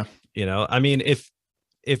 Yeah. I mean,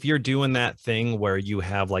 if you're doing that thing where you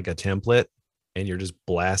have like a template and you're just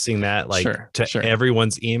blasting that to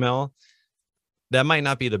everyone's email, that might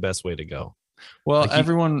not be the best way to go. Well, like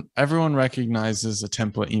everyone recognizes a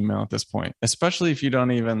template email at this point, especially if you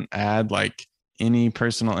don't even add like any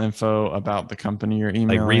personal info about the company you're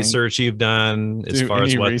emailing, like research you've done as far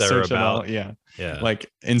as what they're about. Yeah.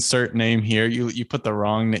 Like, insert name here. You put the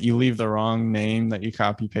wrong, you leave the wrong name that you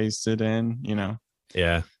copy pasted in.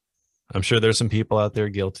 Yeah. I'm sure there's some people out there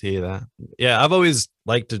guilty of that. Yeah, I've always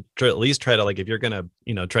liked to at least try to, like, if you're gonna,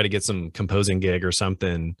 try to get some composing gig or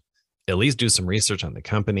something, at least do some research on the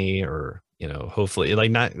company, or hopefully,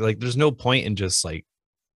 like, not like there's no point in just like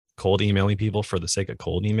cold emailing people for the sake of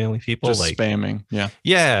cold emailing people, just like spamming.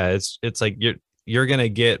 Yeah, it's like you're gonna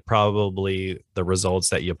get probably the results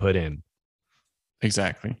that you put in.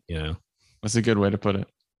 Exactly. That's a good way to put it.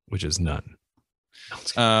 Which is none.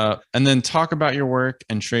 And then talk about your work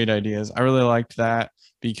and trade ideas. I really liked that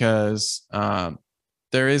because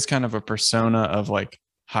there is kind of a persona of like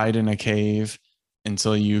hide in a cave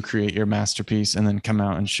until you create your masterpiece and then come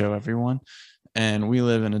out and show everyone. And we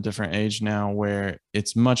live in a different age now where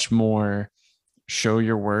it's much more show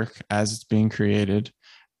your work as it's being created.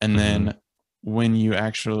 And then when you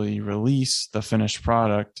actually release the finished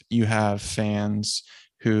product, you have fans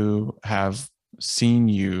who have seen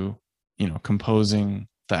you, composing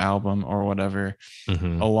the album or whatever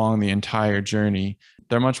along the entire journey.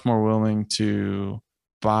 They're much more willing to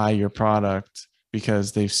buy your product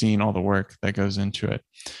because they've seen all the work that goes into it.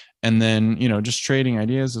 And then, just trading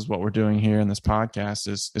ideas is what we're doing here in this podcast,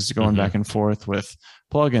 is going back and forth with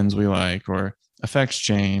plugins we like, or effects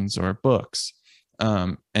chains, or books.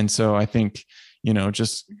 And so I think,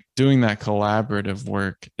 just doing that collaborative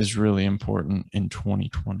work is really important in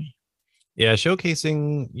 2020. Yeah,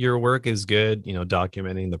 showcasing your work is good,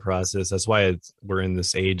 documenting the process. That's why we're in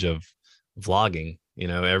this age of vlogging.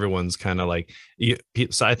 Everyone's kind of like,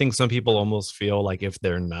 so I think some people almost feel like if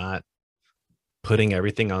they're not putting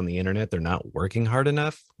everything on the internet, they're not working hard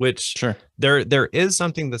enough, which there is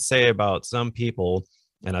something to say about some people.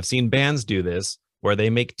 And I've seen bands do this, where they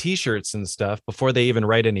make t-shirts and stuff before they even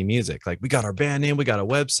write any music. Like, we got our band name, we got a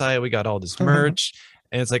website, we got all this merch.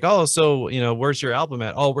 And it's like, oh, so, where's your album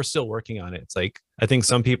at? Oh, we're still working on it. It's like, I think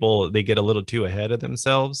some people, they get a little too ahead of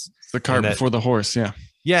themselves. It's the cart before the horse. Yeah.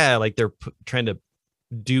 Yeah. Like, they're trying to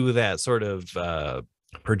do that sort of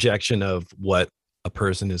projection of what a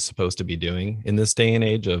person is supposed to be doing in this day and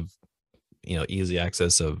age of, easy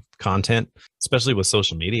access of content, especially with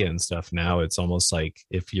social media and stuff. Now it's almost like,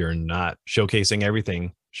 if you're not showcasing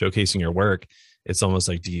everything, showcasing your work, it's almost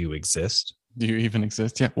like, do you exist? Do you even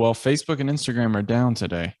exist? Yeah. Well, Facebook and Instagram are down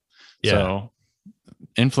today. Yeah. So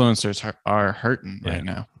influencers are hurting Yeah. right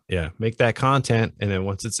now. Yeah. Make that content. And then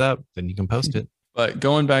once it's up, then you can post it. But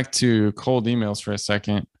going back to cold emails for a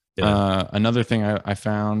second, Yeah. another thing I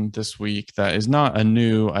found this week that is not a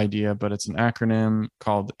new idea, but it's an acronym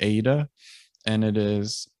called AIDA, and it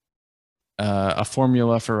is a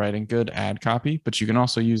formula for writing good ad copy. But you can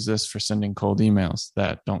also use this for sending cold emails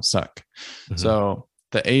that don't suck. Mhm. So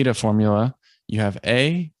the AIDA formula, you have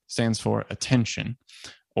A stands for attention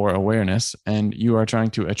or awareness, and you are trying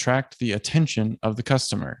to attract the attention of the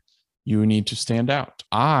customer. You need to stand out.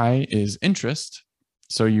 I is interest.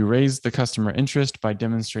 So you raise the customer interest by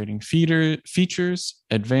demonstrating features,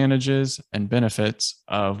 advantages, and benefits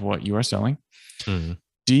of what you are selling. Mhm.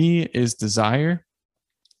 D is desire.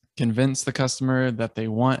 Convince the customer that they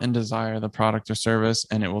want and desire the product or service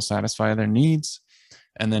and it will satisfy their needs.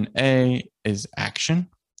 And then A is action.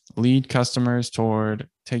 Lead customers toward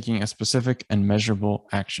taking a specific and measurable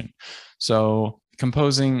action. So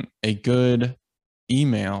composing a good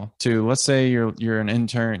email to, let's say you're an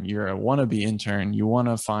intern, you're a wannabe intern, you want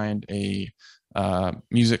to find a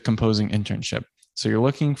music composing internship. So you're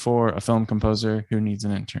looking for a film composer who needs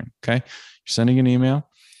an intern. Okay, you're sending an email.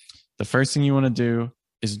 The first thing you want to do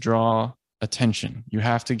is draw attention. You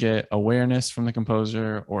have to get awareness from the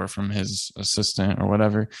composer or from his assistant or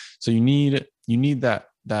whatever. So you need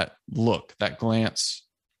that look, that glance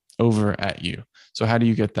over at you. So how do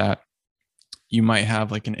you get that? You might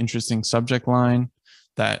have like an interesting subject line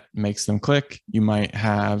that makes them click. You might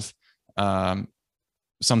have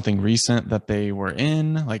something recent that they were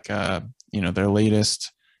in, like their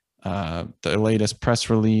latest press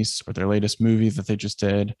release or their latest movie that they just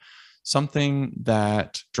did, something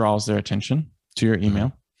that draws their attention to your email.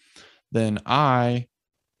 Mm-hmm. Then I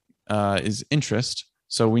is interest.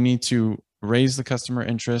 So we need to raise the customer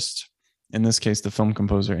interest, in this case, the film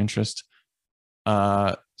composer interest.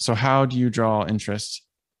 So how do you draw interest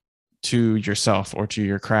to yourself or to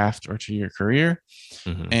your craft or to your career?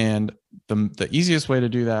 Mm-hmm. And the easiest way to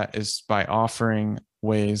do that is by offering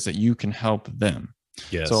ways that you can help them.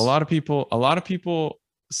 Yes. So a lot of people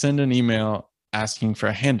send an email asking for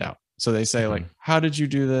a handout. So they say, mm-hmm. like, how did you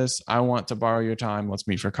do this? I want to borrow your time. Let's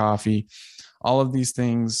meet for coffee. All of these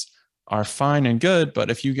things are fine and good, but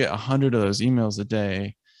if you get 100 of those emails a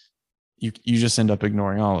day, you just end up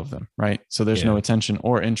ignoring all of them, right? So there's no attention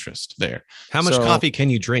or interest there. How much coffee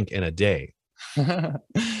can you drink in a day?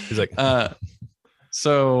 He's like,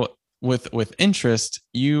 so with interest,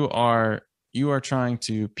 you are trying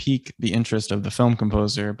to pique the interest of the film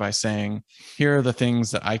composer by saying, here are the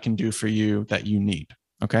things that I can do for you that you need.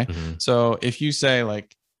 Okay. Mm-hmm. So if you say,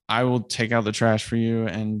 like, I will take out the trash for you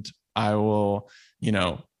and I will,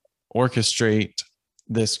 orchestrate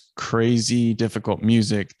this crazy difficult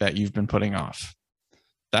music that you've been putting off,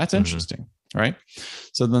 that's interesting, mm-hmm. right?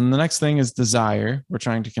 So then the next thing is desire. We're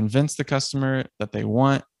trying to convince the customer that they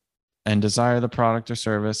want and desire the product or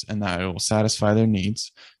service and that it will satisfy their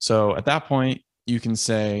needs. So at that point, you can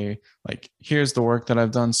say, like, here's the work that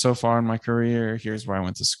I've done so far in my career. Here's where I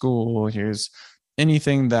went to school. Here's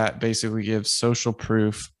anything that basically gives social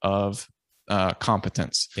proof of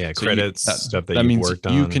competence. Yeah, so credits, stuff that you've worked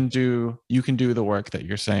on. You can do the work that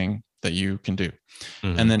you're saying that you can do.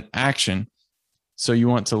 Mm-hmm. And then action. So you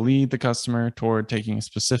want to lead the customer toward taking a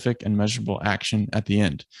specific and measurable action at the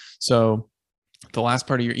end. So the last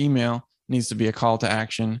part of your email needs to be a call to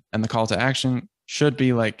action, and the call to action should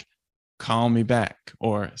be like, call me back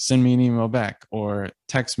or send me an email back or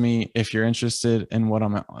text me if you're interested in what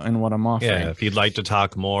I'm offering. Yeah, if you'd like to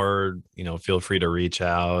talk more, feel free to reach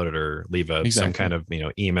out or leave some kind of,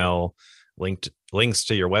 email links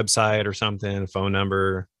to your website or something, phone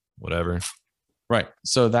number, whatever. Right.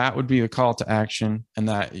 So that would be the call to action, and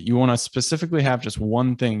that you want to specifically have just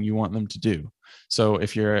one thing you want them to do. So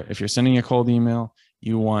if you're sending a cold email,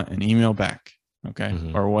 you want an email back, okay,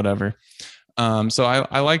 mm-hmm. or whatever. So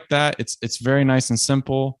I like that. It's very nice and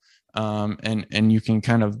simple, and you can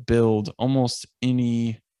kind of build almost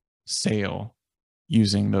any sale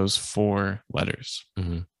using those 4 letters.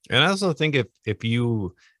 Mm-hmm. And I also think if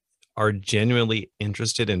you are genuinely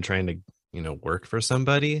interested in trying to work for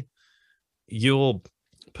somebody, you'll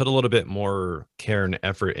put a little bit more care and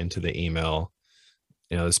effort into the email.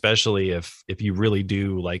 Especially if you really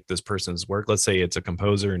do like this person's work. Let's say it's a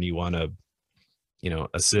composer and you want to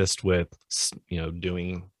assist with,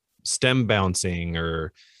 doing stem bouncing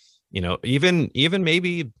or, even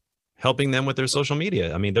maybe helping them with their social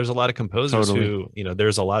media. I mean, there's a lot of composers who,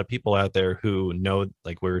 there's a lot of people out there who know,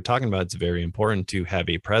 like we were talking about, it's very important to have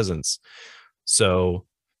a presence. So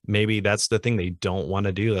maybe that's the thing they don't want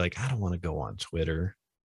to do. Like, I don't want to go on Twitter.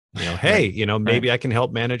 hey, Right. maybe I can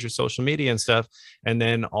help manage your social media and stuff. And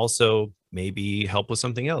then also maybe help with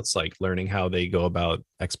something else, like learning how they go about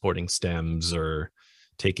exporting stems or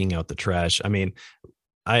taking out the trash. I mean,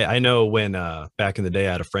 I know when back in the day,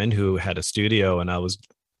 I had a friend who had a studio, and I was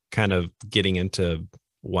kind of getting into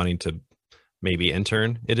wanting to maybe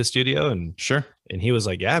intern at a studio, and Sure. he was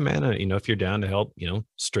like, yeah, man, if you're down to help,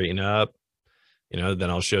 straighten up, then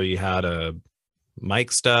I'll show you how to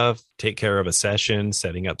mic stuff, take care of a session,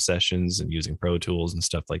 setting up sessions and using Pro Tools and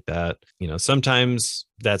stuff like that. Sometimes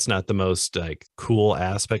that's not the most like cool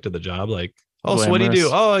aspect of the job. Like, oh, so what do you do?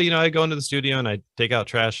 Glamorous. Oh, I go into the studio and I take out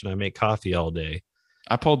trash and I make coffee all day.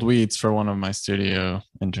 I pulled weeds for one of my studio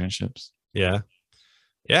internships. Yeah.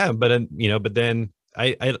 Yeah. But then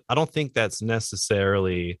I don't think that's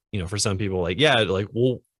necessarily, for some people, like, yeah, like,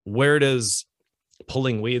 well, where does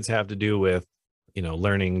pulling weeds have to do with,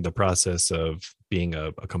 learning the process of being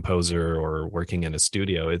a composer or working in a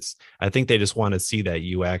studio? I think they just want to see that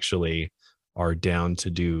you actually are down to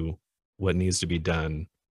do what needs to be done.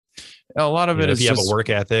 A lot of it If is you have a just work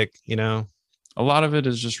ethic, a lot of it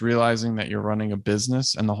is just realizing that you're running a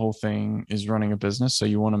business and the whole thing is running a business. So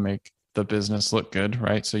you want to make the business look good,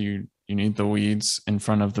 right? So you need the weeds in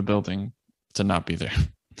front of the building to not be there.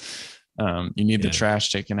 You need the Yeah.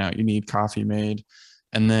 trash taken out. You need coffee made.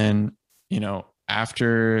 And then,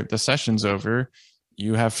 after the session's over,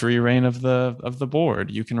 you have free reign of the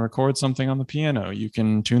board. You can record something on the piano. You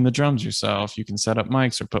can tune the drums yourself. You can set up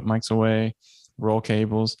mics or put mics away, roll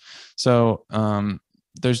cables. So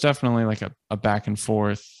there's definitely like a back and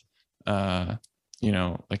forth, like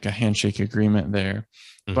a handshake agreement there.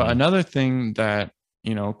 Mm-hmm. But another thing that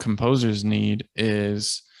composers need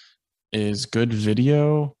is good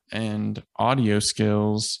video and audio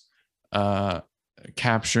skills,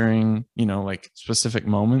 capturing like specific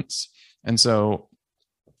moments. And so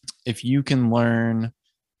if you can learn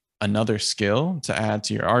another skill to add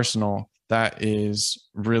to your arsenal, that is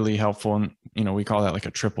really helpful. And we call that like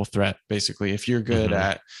a triple threat. Basically, if you're good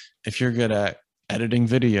at editing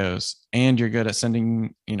videos, and you're good at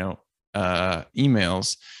sending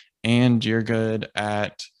emails, and you're good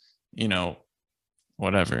at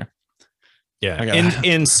whatever. Yeah.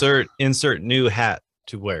 Insert new hat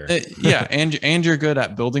to wear. Yeah. And you're good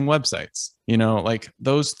at building websites, like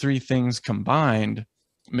those three things combined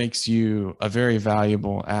makes you a very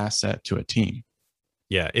valuable asset to a team.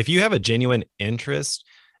 Yeah. If you have a genuine interest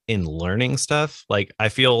in learning stuff, like I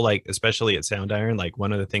feel like, especially at Sound Iron, like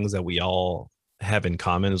one of the things that we all have in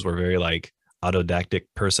common is we're very like autodidactic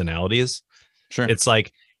personalities. Sure. It's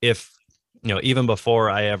like, if, even before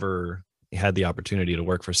I ever had the opportunity to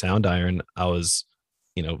work for Sound Iron, I was,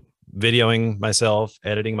 videoing myself,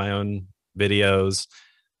 editing my own videos,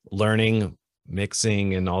 learning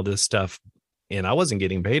mixing and all this stuff. And I wasn't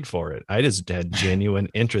getting paid for it. I just had genuine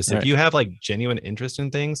interest. Right. If you have like genuine interest in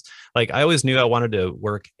things, like I always knew I wanted to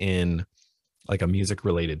work in like a music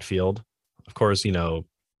related field. Of course,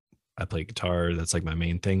 I play guitar. That's like my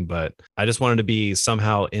main thing, but I just wanted to be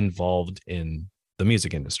somehow involved in the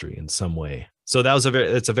music industry in some way. So that was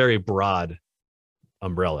it's a very broad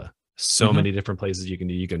umbrella. So many different places you can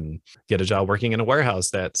do. You can get a job working in a warehouse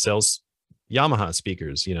that sells Yamaha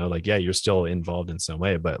speakers, like, yeah, you're still involved in some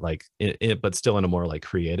way, but like but still in a more like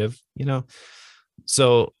creative,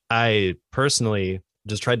 So I personally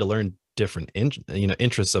just tried to learn different,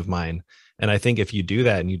 interests of mine. And I think if you do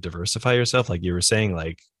that and you diversify yourself, like you were saying,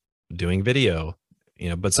 like doing video,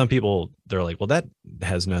 but some people, they're like, well, that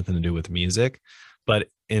has nothing to do with music. But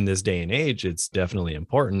in this day and age, it's definitely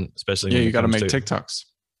important, especially when you got to make to TikToks.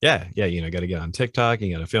 Yeah. Got to get on TikTok,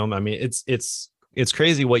 you got to film. I mean, it's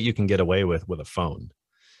crazy what you can get away with a phone.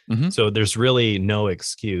 Mm-hmm. So there's really no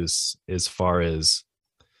excuse as far as,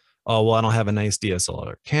 oh, well, I don't have a nice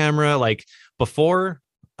DSLR camera. Like before,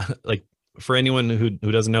 like for anyone who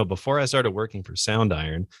doesn't know, before I started working for Sound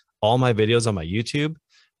Iron, all my videos on my YouTube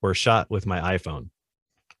were shot with my iPhone.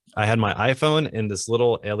 I had my iPhone and this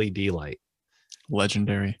little LED light.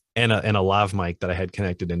 Legendary. And a lav mic that I had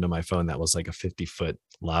connected into my phone that was like a 50-foot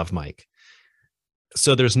lav mic.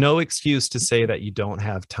 So there's no excuse to say that you don't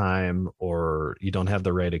have time or you don't have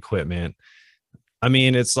the right equipment. I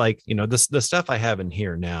mean, it's like, the stuff I have in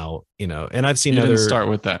here now, and I've seen didn't start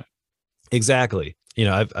with that. Exactly.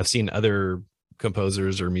 I've seen other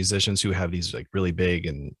composers or musicians who have these like really big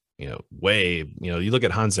and, you look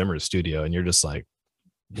at Hans Zimmer's studio and you're just like,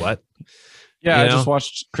 what? Yeah, I just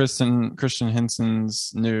watched Christian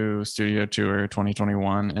Henson's new studio tour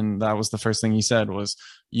 2021, and that was the first thing he said was,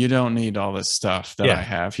 you don't need all this stuff that I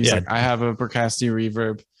have. He's like, I have a Bricasti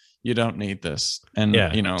reverb. You don't need this. And,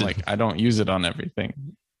 like, I don't use it on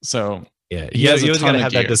everything. So Yeah, He you has a always got ton to of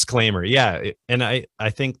have that gear. disclaimer. Yeah, and I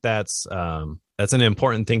think that's an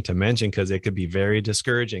important thing to mention because it could be very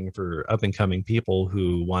discouraging for up and coming people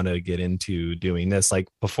who want to get into doing this. Like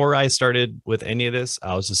before I started with any of this,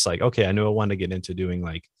 I was just like, okay, I knew I wanted to get into doing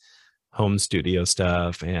like home studio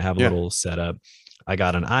stuff and have a Yeah. little setup. I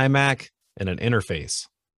got an iMac and an interface,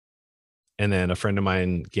 and then a friend of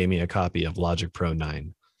mine gave me a copy of Logic Pro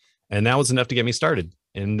 9, and that was enough to get me started.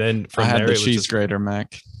 And then I from had there, the it was cheese just grater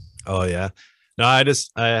Mac. oh yeah. No, I had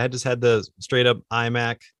just had the straight up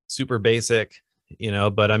iMac, super basic,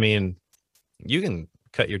 but I mean, you can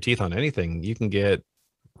cut your teeth on anything. You can get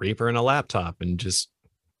Reaper and a laptop and just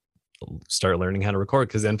start learning how to record.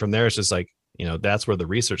 Cause then from there it's just like, that's where the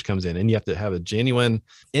research comes in. And you have to have a genuine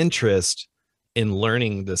interest in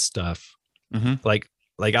learning this stuff. Hmm. Like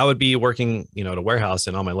I would be working, at a warehouse,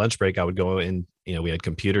 and on my lunch break, I would go in, we had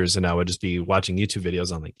computers, and I would just be watching YouTube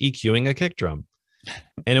videos on like EQing a kick drum.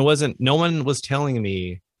 And no one was telling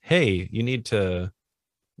me, hey, you need to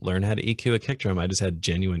learn how to EQ a kick drum. I just had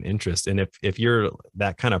genuine interest. And if you're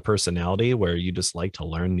that kind of personality where you just like to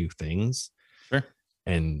learn new things Sure.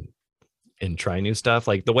 and try new stuff,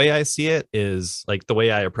 like the way I see it is like the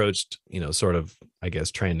way I approached, sort of, I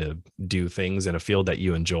guess, trying to do things in a field that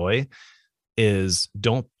you enjoy is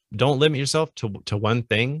don't limit yourself to one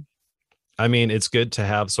thing. I mean, it's good to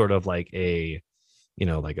have sort of like a,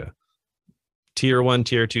 like a tier 1,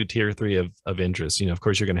 tier 2, tier 3 of interest. Of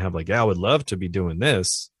course you're going to have like, yeah, I would love to be doing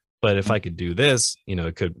this, but if I could do this,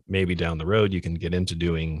 it could maybe down the road you can get into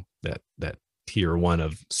doing that tier 1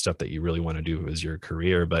 of stuff that you really want to do as your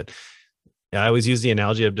career. But I always use the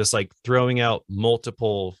analogy of just like throwing out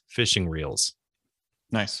multiple fishing reels.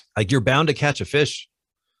 Nice. Like you're bound to catch a fish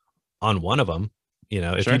on one of them.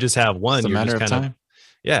 If Sure. you just have one, It's a you're matter just of kind time. of,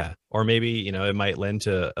 yeah. Or maybe, it might lend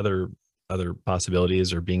to other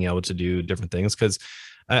possibilities or being able to do different things. Cause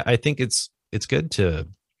I think it's good to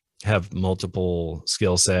have multiple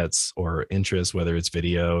skill sets or interests, whether it's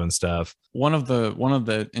video and stuff. One of the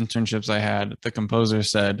internships I had, the composer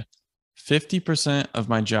said 50% of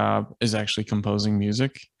my job is actually composing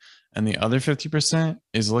music, and the other 50%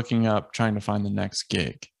 is looking up trying to find the next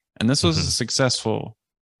gig. And this was a successful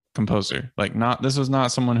composer. Like, not, this was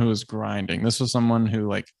not someone who was grinding. This was someone who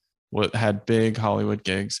like had big Hollywood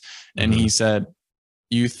gigs. And he said,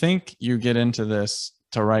 you think you get into this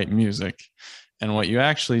to write music, and what you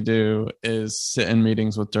actually do is sit in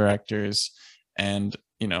meetings with directors and,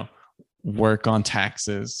 work on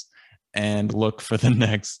taxes and look for the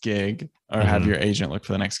next gig, or have your agent look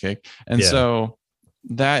for the next gig. And so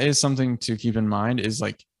that is something to keep in mind, is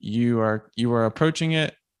like you are approaching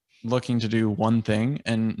it looking to do one thing,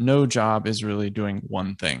 and no job is really doing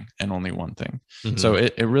one thing and only one thing. So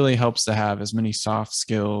it really helps to have as many soft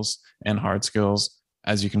skills and hard skills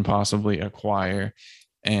as you can possibly acquire,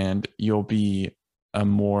 and you'll be a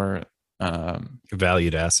more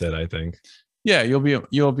valued asset, I think. Yeah,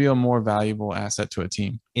 you'll be a more valuable asset to a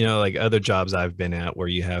team. Like other jobs I've been at where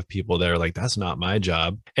you have people that are like, that's not my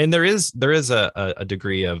job. And there is a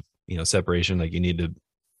degree of, separation. Like you need to,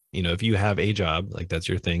 if you have a job, like that's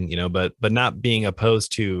your thing, but not being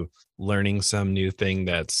opposed to learning some new thing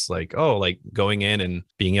that's like, oh, like going in and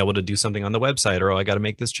being able to do something on the website, or, oh, I got to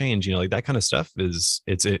make this change, like that kind of stuff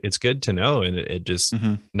it's good to know. And it just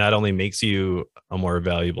not only makes you a more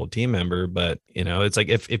valuable team member, but, it's like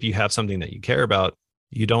if you have something that you care about,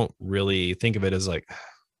 you don't really think of it as like,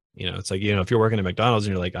 it's like, if you're working at McDonald's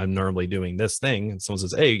and you're like, I'm normally doing this thing, and someone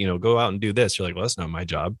says, hey, go out and do this. You're like, well, that's not my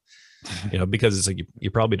job. Because it's like you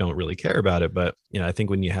probably don't really care about it. But I think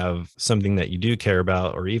when you have something that you do care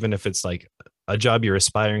about, or even if it's like a job you're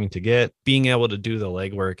aspiring to get, being able to do the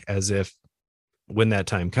legwork as if when that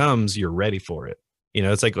time comes, you're ready for it.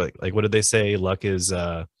 It's like what did they say? Luck is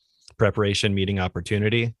preparation meeting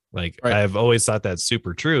opportunity. Like, right. I've always thought that's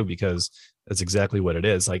super true, because that's exactly what it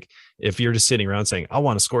is. Like if you're just sitting around saying, I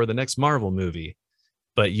want to score the next Marvel movie,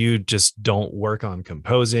 but you just don't work on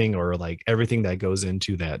composing or like everything that goes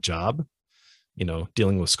into that job,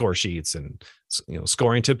 dealing with score sheets and,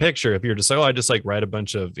 scoring to picture. If you're just like, oh, I just like write a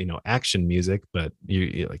bunch of, action music, but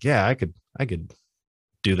you're like, yeah, I could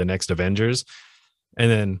do the next Avengers.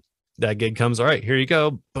 And then that gig comes, all right, here you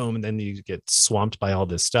go. Boom. And then you get swamped by all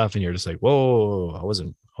this stuff. And you're just like, whoa, I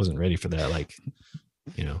wasn't ready for that. Like,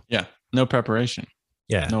 yeah, no preparation.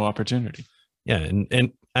 Yeah. No opportunity. Yeah.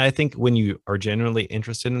 And I think when you are genuinely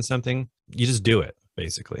interested in something, you just do it.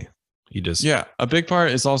 Basically, you just, yeah. A big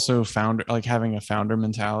part is also having a founder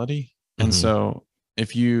mentality. And so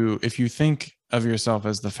if you think of yourself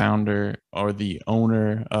as the founder or the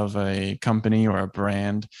owner of a company or a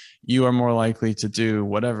brand, you are more likely to do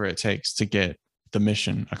whatever it takes to get the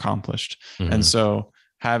mission accomplished. And so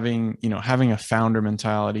having a founder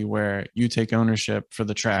mentality where you take ownership for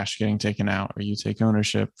the trash getting taken out, or you take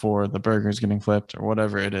ownership for the burgers getting flipped, or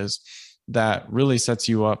whatever it is, that really sets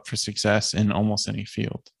you up for success in almost any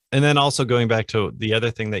field. And then also going back to the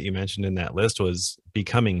other thing that you mentioned in that list was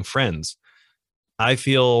becoming friends. I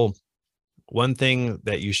feel one thing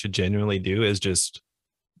that you should genuinely do is just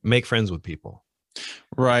make friends with people.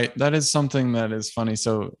 Right. That is something that is funny.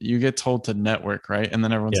 So you get told to network, right? And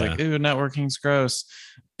then everyone's like, ooh, networking's gross.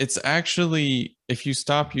 It's actually, if you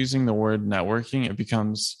stop using the word networking, it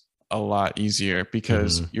becomes a lot easier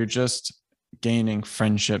because you're just gaining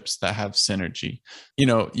friendships that have synergy.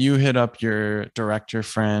 You hit up your director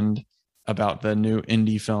friend about the new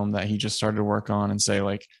indie film that he just started work on and say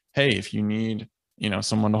like, hey, if you need,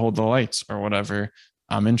 someone to hold the lights or whatever,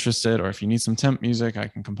 I'm interested. Or if you need some temp music, I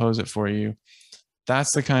can compose it for you.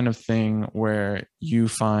 That's the kind of thing where you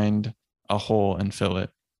find a hole and fill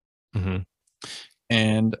it.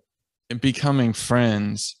 And becoming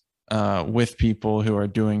friends with people who are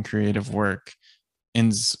doing creative work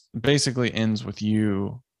basically ends with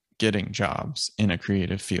you getting jobs in a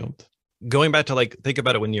creative field. Going back to like, think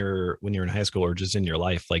about it when you're in high school or just in your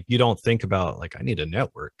life, like you don't think about like, I need a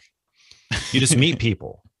network. You just meet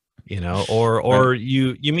people. Or right.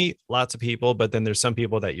 you meet lots of people, but then there's some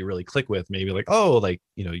people that you really click with, maybe like, oh, like,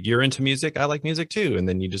 you're into music, I like music too. And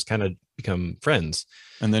then you just kind of become friends.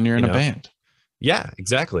 And then you're in a band. Yeah,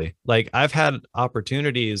 exactly. Like I've had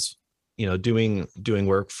opportunities, doing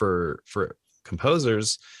work for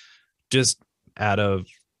composers just out of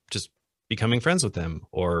just becoming friends with them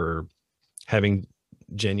or having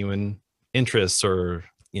genuine interests or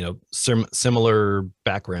similar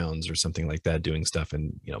backgrounds or something like that, doing stuff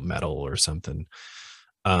in metal or something,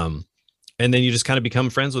 and then you just kind of become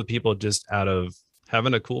friends with people just out of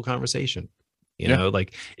having a cool conversation.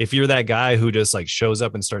 Like if you're that guy who just like shows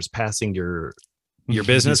up and starts passing your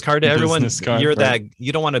business card to everyone,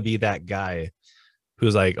 you don't want to be that guy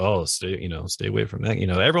who's like, oh, stay away from that.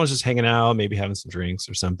 Everyone's just hanging out, maybe having some drinks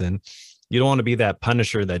or something. You don't want to be that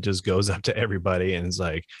punisher that just goes up to everybody and is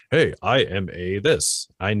like, hey, I am this.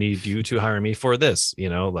 I need you to hire me for this,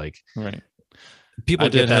 like right. People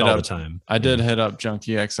get that all the time. I did hit up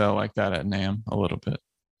Junkie XL like that at NAMM a little bit.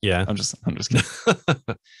 Yeah. I'm just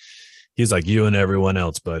kidding. He's like, you and everyone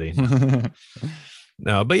else, buddy.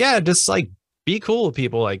 No, but yeah, just like be cool with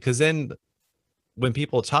people. Like, cause then when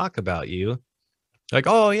people talk about you, like,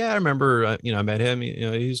 oh yeah, I remember, I met him,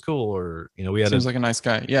 he's cool. Or, we had seems like a nice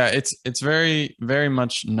guy. Yeah. It's very, very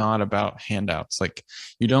much not about handouts. Like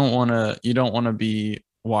you don't want to be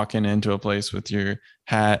walking into a place with your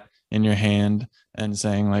hat in your hand and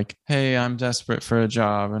saying like, hey, I'm desperate for a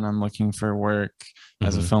job and I'm looking for work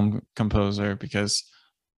as a film composer, because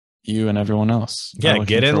you and everyone else. Yeah,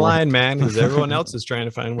 get in line, man, because everyone else is trying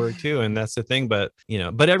to find work too. And that's the thing. But,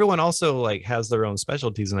 but everyone also like has their own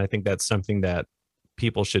specialties. And I think that's something that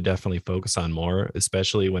people should definitely focus on more,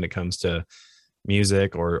 especially when it comes to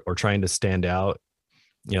music or trying to stand out.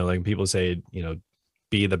 Like people say,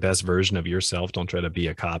 be the best version of yourself. Don't try to be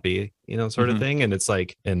a copy, sort of thing. And it's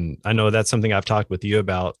like, and I know that's something I've talked with you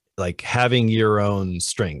about, like having your own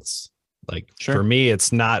strengths. Like for me,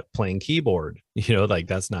 it's not playing keyboard, like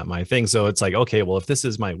that's not my thing. So it's like, okay, well, if this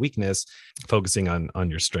is my weakness, focusing on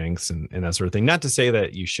your strengths and that sort of thing. Not to say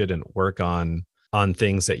that you shouldn't work on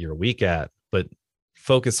things that you're weak at, but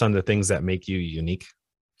focus on the things that make you unique.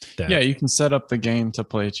 Yeah, you can set up the game to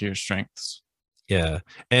play to your strengths. Yeah.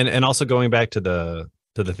 And also going back to the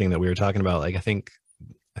thing that we were talking about, like I think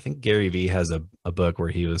Gary Vee has a book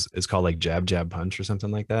where it's called like Jab Jab Punch or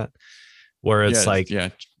something like that, where it's yeah,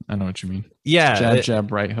 I know what you mean. Yeah.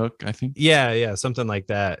 Jab right hook, I think. Yeah, something like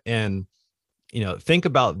that. And think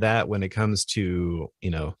about that when it comes to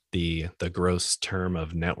the gross term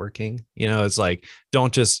of networking. It's like,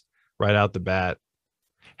 don't just right out the bat,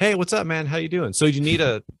 hey, what's up, man? How you doing? So do you need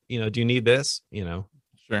do you need this?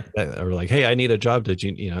 Sure. Or like, hey, I need a job.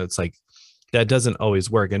 It's like, that doesn't always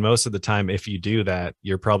work. And most of the time, if you do that,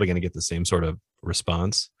 you're probably going to get the same sort of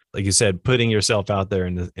response. Like you said, putting yourself out there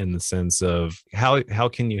in the sense of how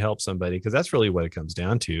can you help somebody? Because that's really what it comes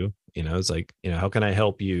down to. It's like, how can I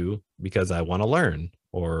help you because I want to learn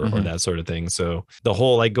or that sort of thing. So the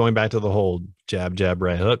whole, like going back to the whole jab,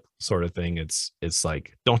 right hook sort of thing, it's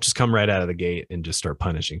like, don't just come right out of the gate and just start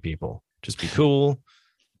punishing people. Just be cool,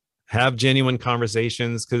 have genuine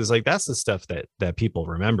conversations. Cause like, that's the stuff that people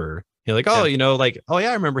remember. You're like, oh, like, oh yeah,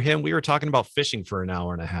 I remember him. We were talking about fishing for an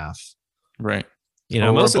hour and a half. Right.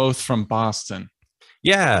 We're both from Boston.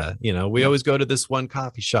 Yeah. We always go to this one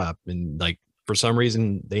coffee shop and like, for some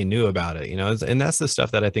reason they knew about it, and that's the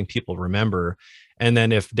stuff that I think people remember. And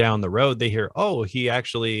then if down the road they hear, oh, he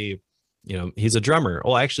actually, he's a drummer.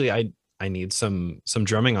 Oh, actually, I need some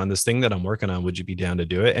drumming on this thing that I'm working on. Would you be down to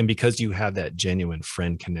do it? And because you have that genuine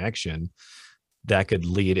friend connection, that could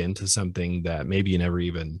lead into something that maybe you never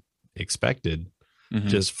even expected,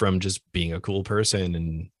 just from just being a cool person.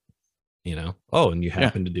 And and you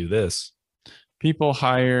happen to do this. People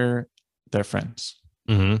hire their friends.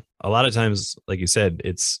 A lot of times, like you said,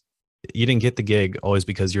 you didn't get the gig always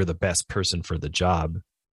because you're the best person for the job.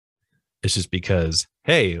 It's just because,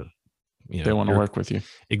 hey, they want to work with you.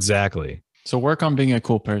 Exactly. So work on being a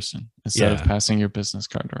cool person instead of passing your business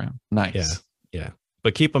card around. Nice. Yeah.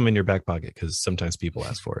 But keep them in your back pocket because sometimes people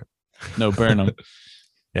ask for it. No, burn them.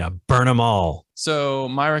 Yeah, burn them all. So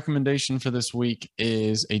my recommendation for this week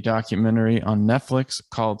is a documentary on Netflix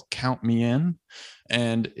called Count Me In.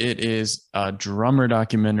 And it is a drummer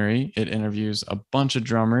documentary. It interviews a bunch of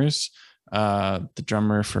drummers. The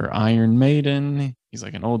drummer for Iron Maiden, he's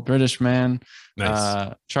like an old British man.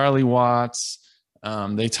 Nice. Charlie Watts.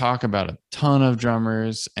 They talk about a ton of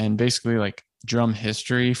drummers and basically like drum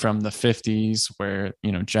history from the 50s where,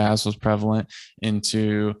 jazz was prevalent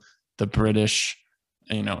into the British,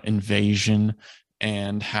 invasion,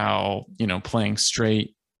 and how, playing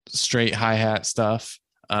straight hi-hat stuff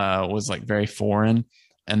was like very foreign.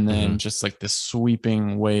 And then just like this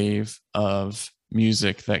sweeping wave of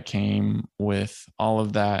music that came with all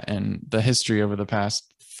of that and the history over the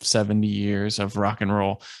past 70 years of rock and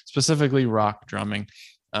roll, specifically rock drumming.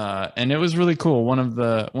 And it was really cool. One of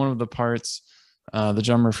the parts, the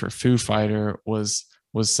drummer for Foo Fighter was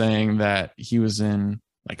saying that he was in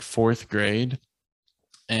like 4th grade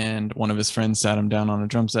and one of his friends sat him down on a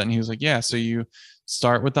drum set and he was like, yeah, so you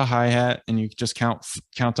start with the hi-hat and you just count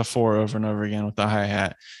to 4 over and over again with the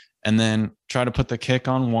hi-hat, and then try to put the kick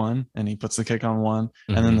on 1, and he puts the kick on 1,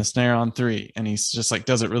 and then the snare on 3, and he's just like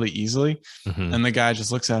does it really easily. And the guy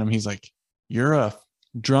just looks at him, he's like, you're a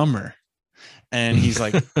drummer. And he's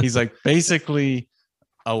like basically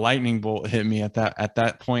a lightning bolt hit me at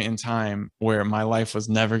that point in time where my life was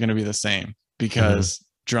never going to be the same because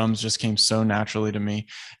drums just came so naturally to me.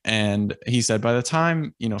 And he said by the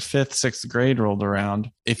time 5th, 6th grade rolled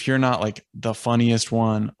around, if you're not like the funniest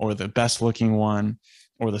one or the best looking one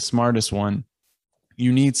or the smartest one,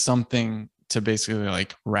 you need something to basically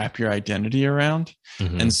like wrap your identity around.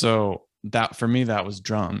 And so that for me, that was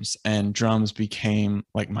drums, and drums became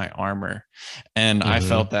like my armor. And I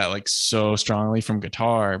felt that like so strongly from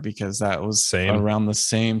guitar because that was around the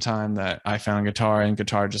same time that I found guitar, and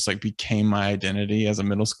guitar just like became my identity as a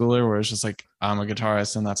middle schooler, where it's just like, I'm a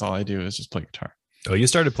guitarist and that's all I do is just play guitar. Oh, you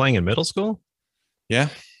started playing in middle school? Yeah.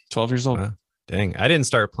 12 years old. Wow. Dang. I didn't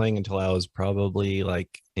start playing until I was probably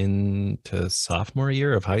like into sophomore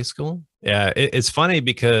year of high school. Yeah. It's funny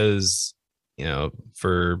because,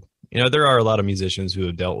 there are a lot of musicians who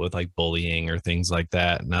have dealt with like bullying or things like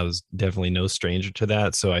that. And I was definitely no stranger to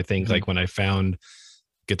that. So I think like when I found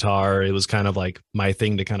guitar, it was kind of like my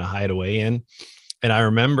thing to kind of hide away in. And I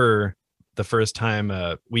remember the first time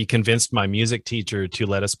we convinced my music teacher to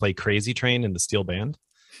let us play Crazy Train in the steel band.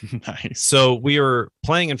 Nice. So we were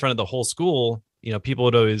playing in front of the whole school. People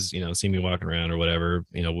would always, see me walking around or whatever,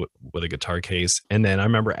 with a guitar case. And then I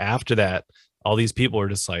remember after that, all these people were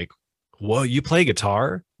just like, whoa, you play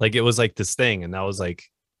guitar? Like it was like this thing. And that was like,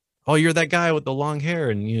 oh, you're that guy with the long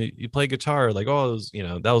hair and you play guitar. Like, oh, it was,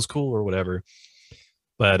 that was cool or whatever.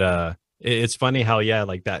 But it's funny how,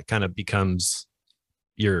 like that kind of becomes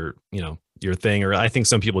your thing. Or I think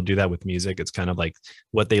some people do that with music. It's kind of like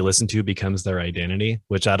what they listen to becomes their identity,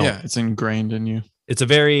 which I don't. Yeah, it's ingrained in you. It's a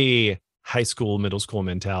very high school, middle school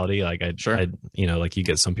mentality. Like like you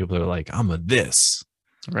get some people that are like, I'm a this.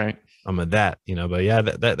 Right. I'm a that, but yeah,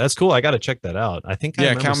 that's cool. I got to check that out. I think,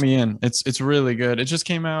 Count Me In. It's really good. It just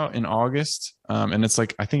came out in August. And it's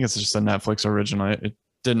like, I think it's just a Netflix original. It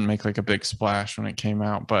didn't make like a big splash when it came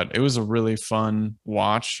out, but it was a really fun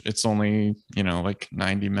watch. It's only, like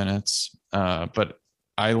 90 minutes. But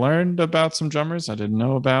I learned about some drummers I didn't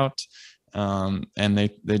know about. And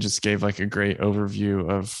they just gave like a great overview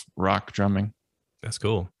of rock drumming. That's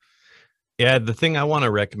cool. Yeah, the thing I want to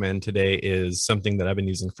recommend today is something that I've been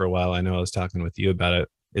using for a while. I know I was talking with you about it.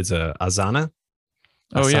 It's a Asana.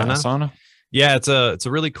 Oh yeah, Asana. Yeah, it's a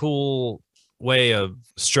really cool way of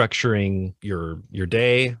structuring your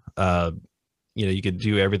day. You could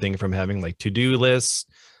do everything from having like to-do lists,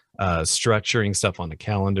 structuring stuff on the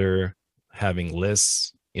calendar, having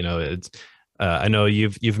lists. It's I know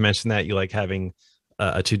you've mentioned that you like having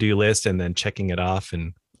a to-do list and then checking it off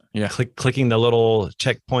and clicking the little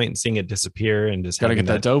checkpoint and seeing it disappear and just gotta get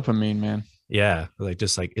that dopamine, man. Yeah, like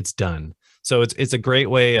it's done. So it's a great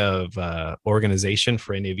way of organization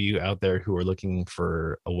for any of you out there who are looking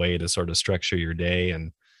for a way to sort of structure your day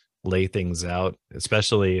and lay things out,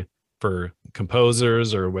 especially for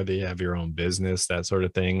composers or whether you have your own business, that sort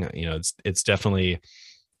of thing. You know, it's definitely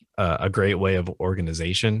a great way of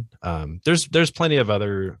organization. There's plenty of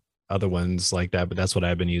other ones like that, but that's what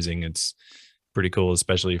I've been using. It's pretty cool,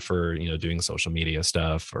 especially for, you know, doing social media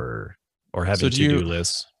stuff or So having to-do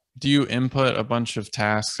lists. do you input a bunch of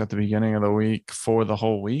tasks at the beginning of the week for the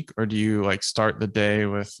whole week, or do you like start the day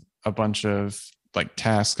with a bunch of like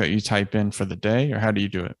tasks that you type in for the day, or how do you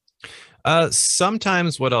do it?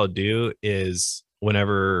 Sometimes what I'll do is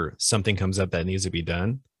whenever something comes up that needs to be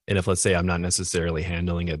done, and if let's say I'm not necessarily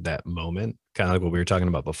handling it that moment, kind of like what we were talking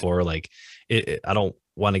about before, like I don't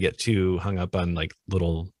want to get too hung up on like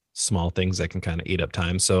little small things that can kind of eat up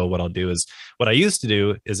time. So what I'll do is, what I used to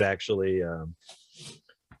do is actually,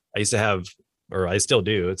 I used to have, or I still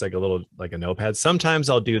do, it's like a little, like a notepad. Sometimes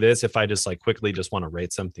I'll do this if I just like quickly just want to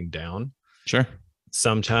write something down. Sure.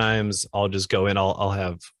 Sometimes I'll just go in, I'll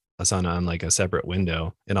have Asana on like a separate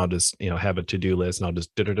window, and I'll just, you know, have a to-do list, and I'll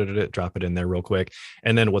just drop it in there real quick.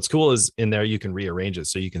 And then what's cool is in there, you can rearrange it.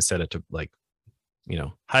 So you can set it to like, you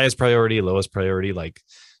know, highest priority, lowest priority. Like,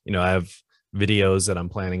 you know, I have videos that I'm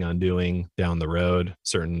planning on doing down the road,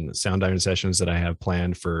 certain sound iron sessions that I have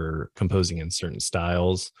planned for composing in certain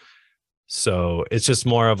styles. So it's just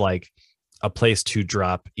more of like a place to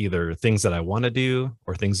drop either things that I want to do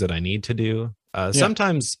or things that I need to do. Yeah.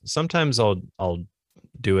 Sometimes I'll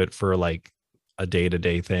do it for like a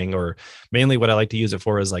day-to-day thing, or mainly what I like to use it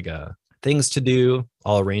for is like a things to do.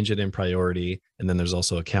 I'll arrange it in priority. And then there's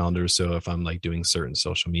also a calendar. So if I'm like doing certain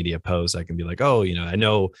social media posts, I can be like, oh, you know, I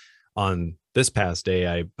know on this past day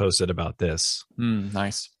I posted about this.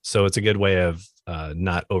 Nice. So it's a good way of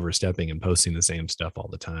not overstepping and posting the same stuff all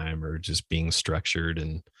the time, or just being structured.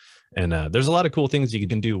 And there's a lot of cool things you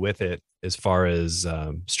can do with it as far as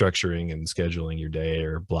structuring and scheduling your day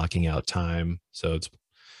or blocking out time. So it's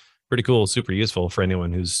pretty cool, super useful for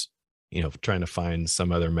anyone who's, you know, trying to find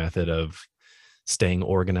some other method of staying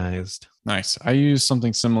organized. Nice. I use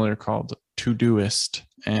something similar called Todoist,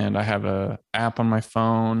 and I have a app on my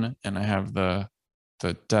phone, and I have the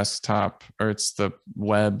desktop, or it's the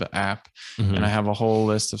web app, and I have a whole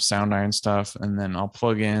list of sound iron stuff, and then I'll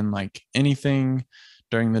plug in like anything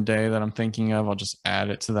during the day that I'm thinking of. I'll just add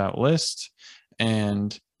it to that list,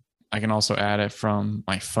 and I can also add it from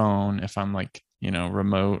my phone if I'm like, you know,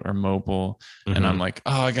 remote or mobile, and I'm like,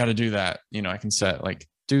 oh, I got to do that. You know, I can set like,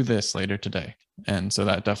 do this later today. And so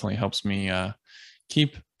that definitely helps me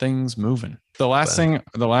keep things moving. The last thing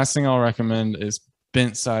I'll recommend is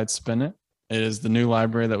Bentside Spin It. It is the new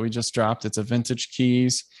library that we just dropped. It's a vintage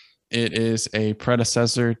keys. It is a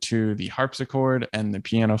predecessor to the harpsichord and the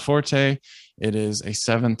pianoforte. It is a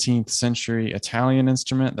 17th century Italian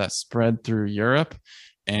instrument that spread through Europe.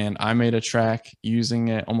 And I made a track using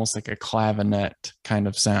it almost like a clavinet kind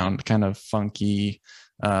of sound, kind of funky,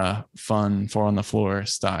 fun, four on the floor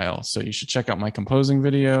style. So you should check out my composing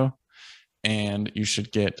video, and you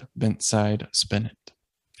should get Bentside Spin It.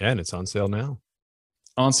 Yeah, and it's on sale now.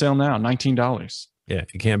 On sale now, $19. Yeah,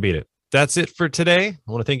 you can't beat it. That's it for today.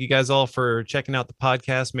 I want to thank you guys all for checking out the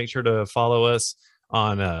podcast. Make sure to follow us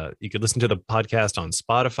on, you could listen to the podcast on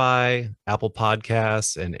Spotify, Apple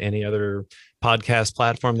Podcasts, and any other podcast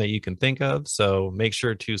platform that you can think of. So make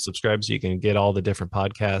sure to subscribe so you can get all the different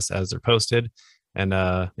podcasts as they're posted. And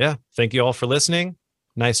yeah, thank you all for listening.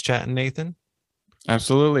 Nice chatting, Nathan.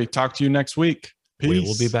 Absolutely. Talk to you next week. Peace. We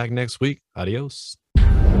will be back next week. Adios.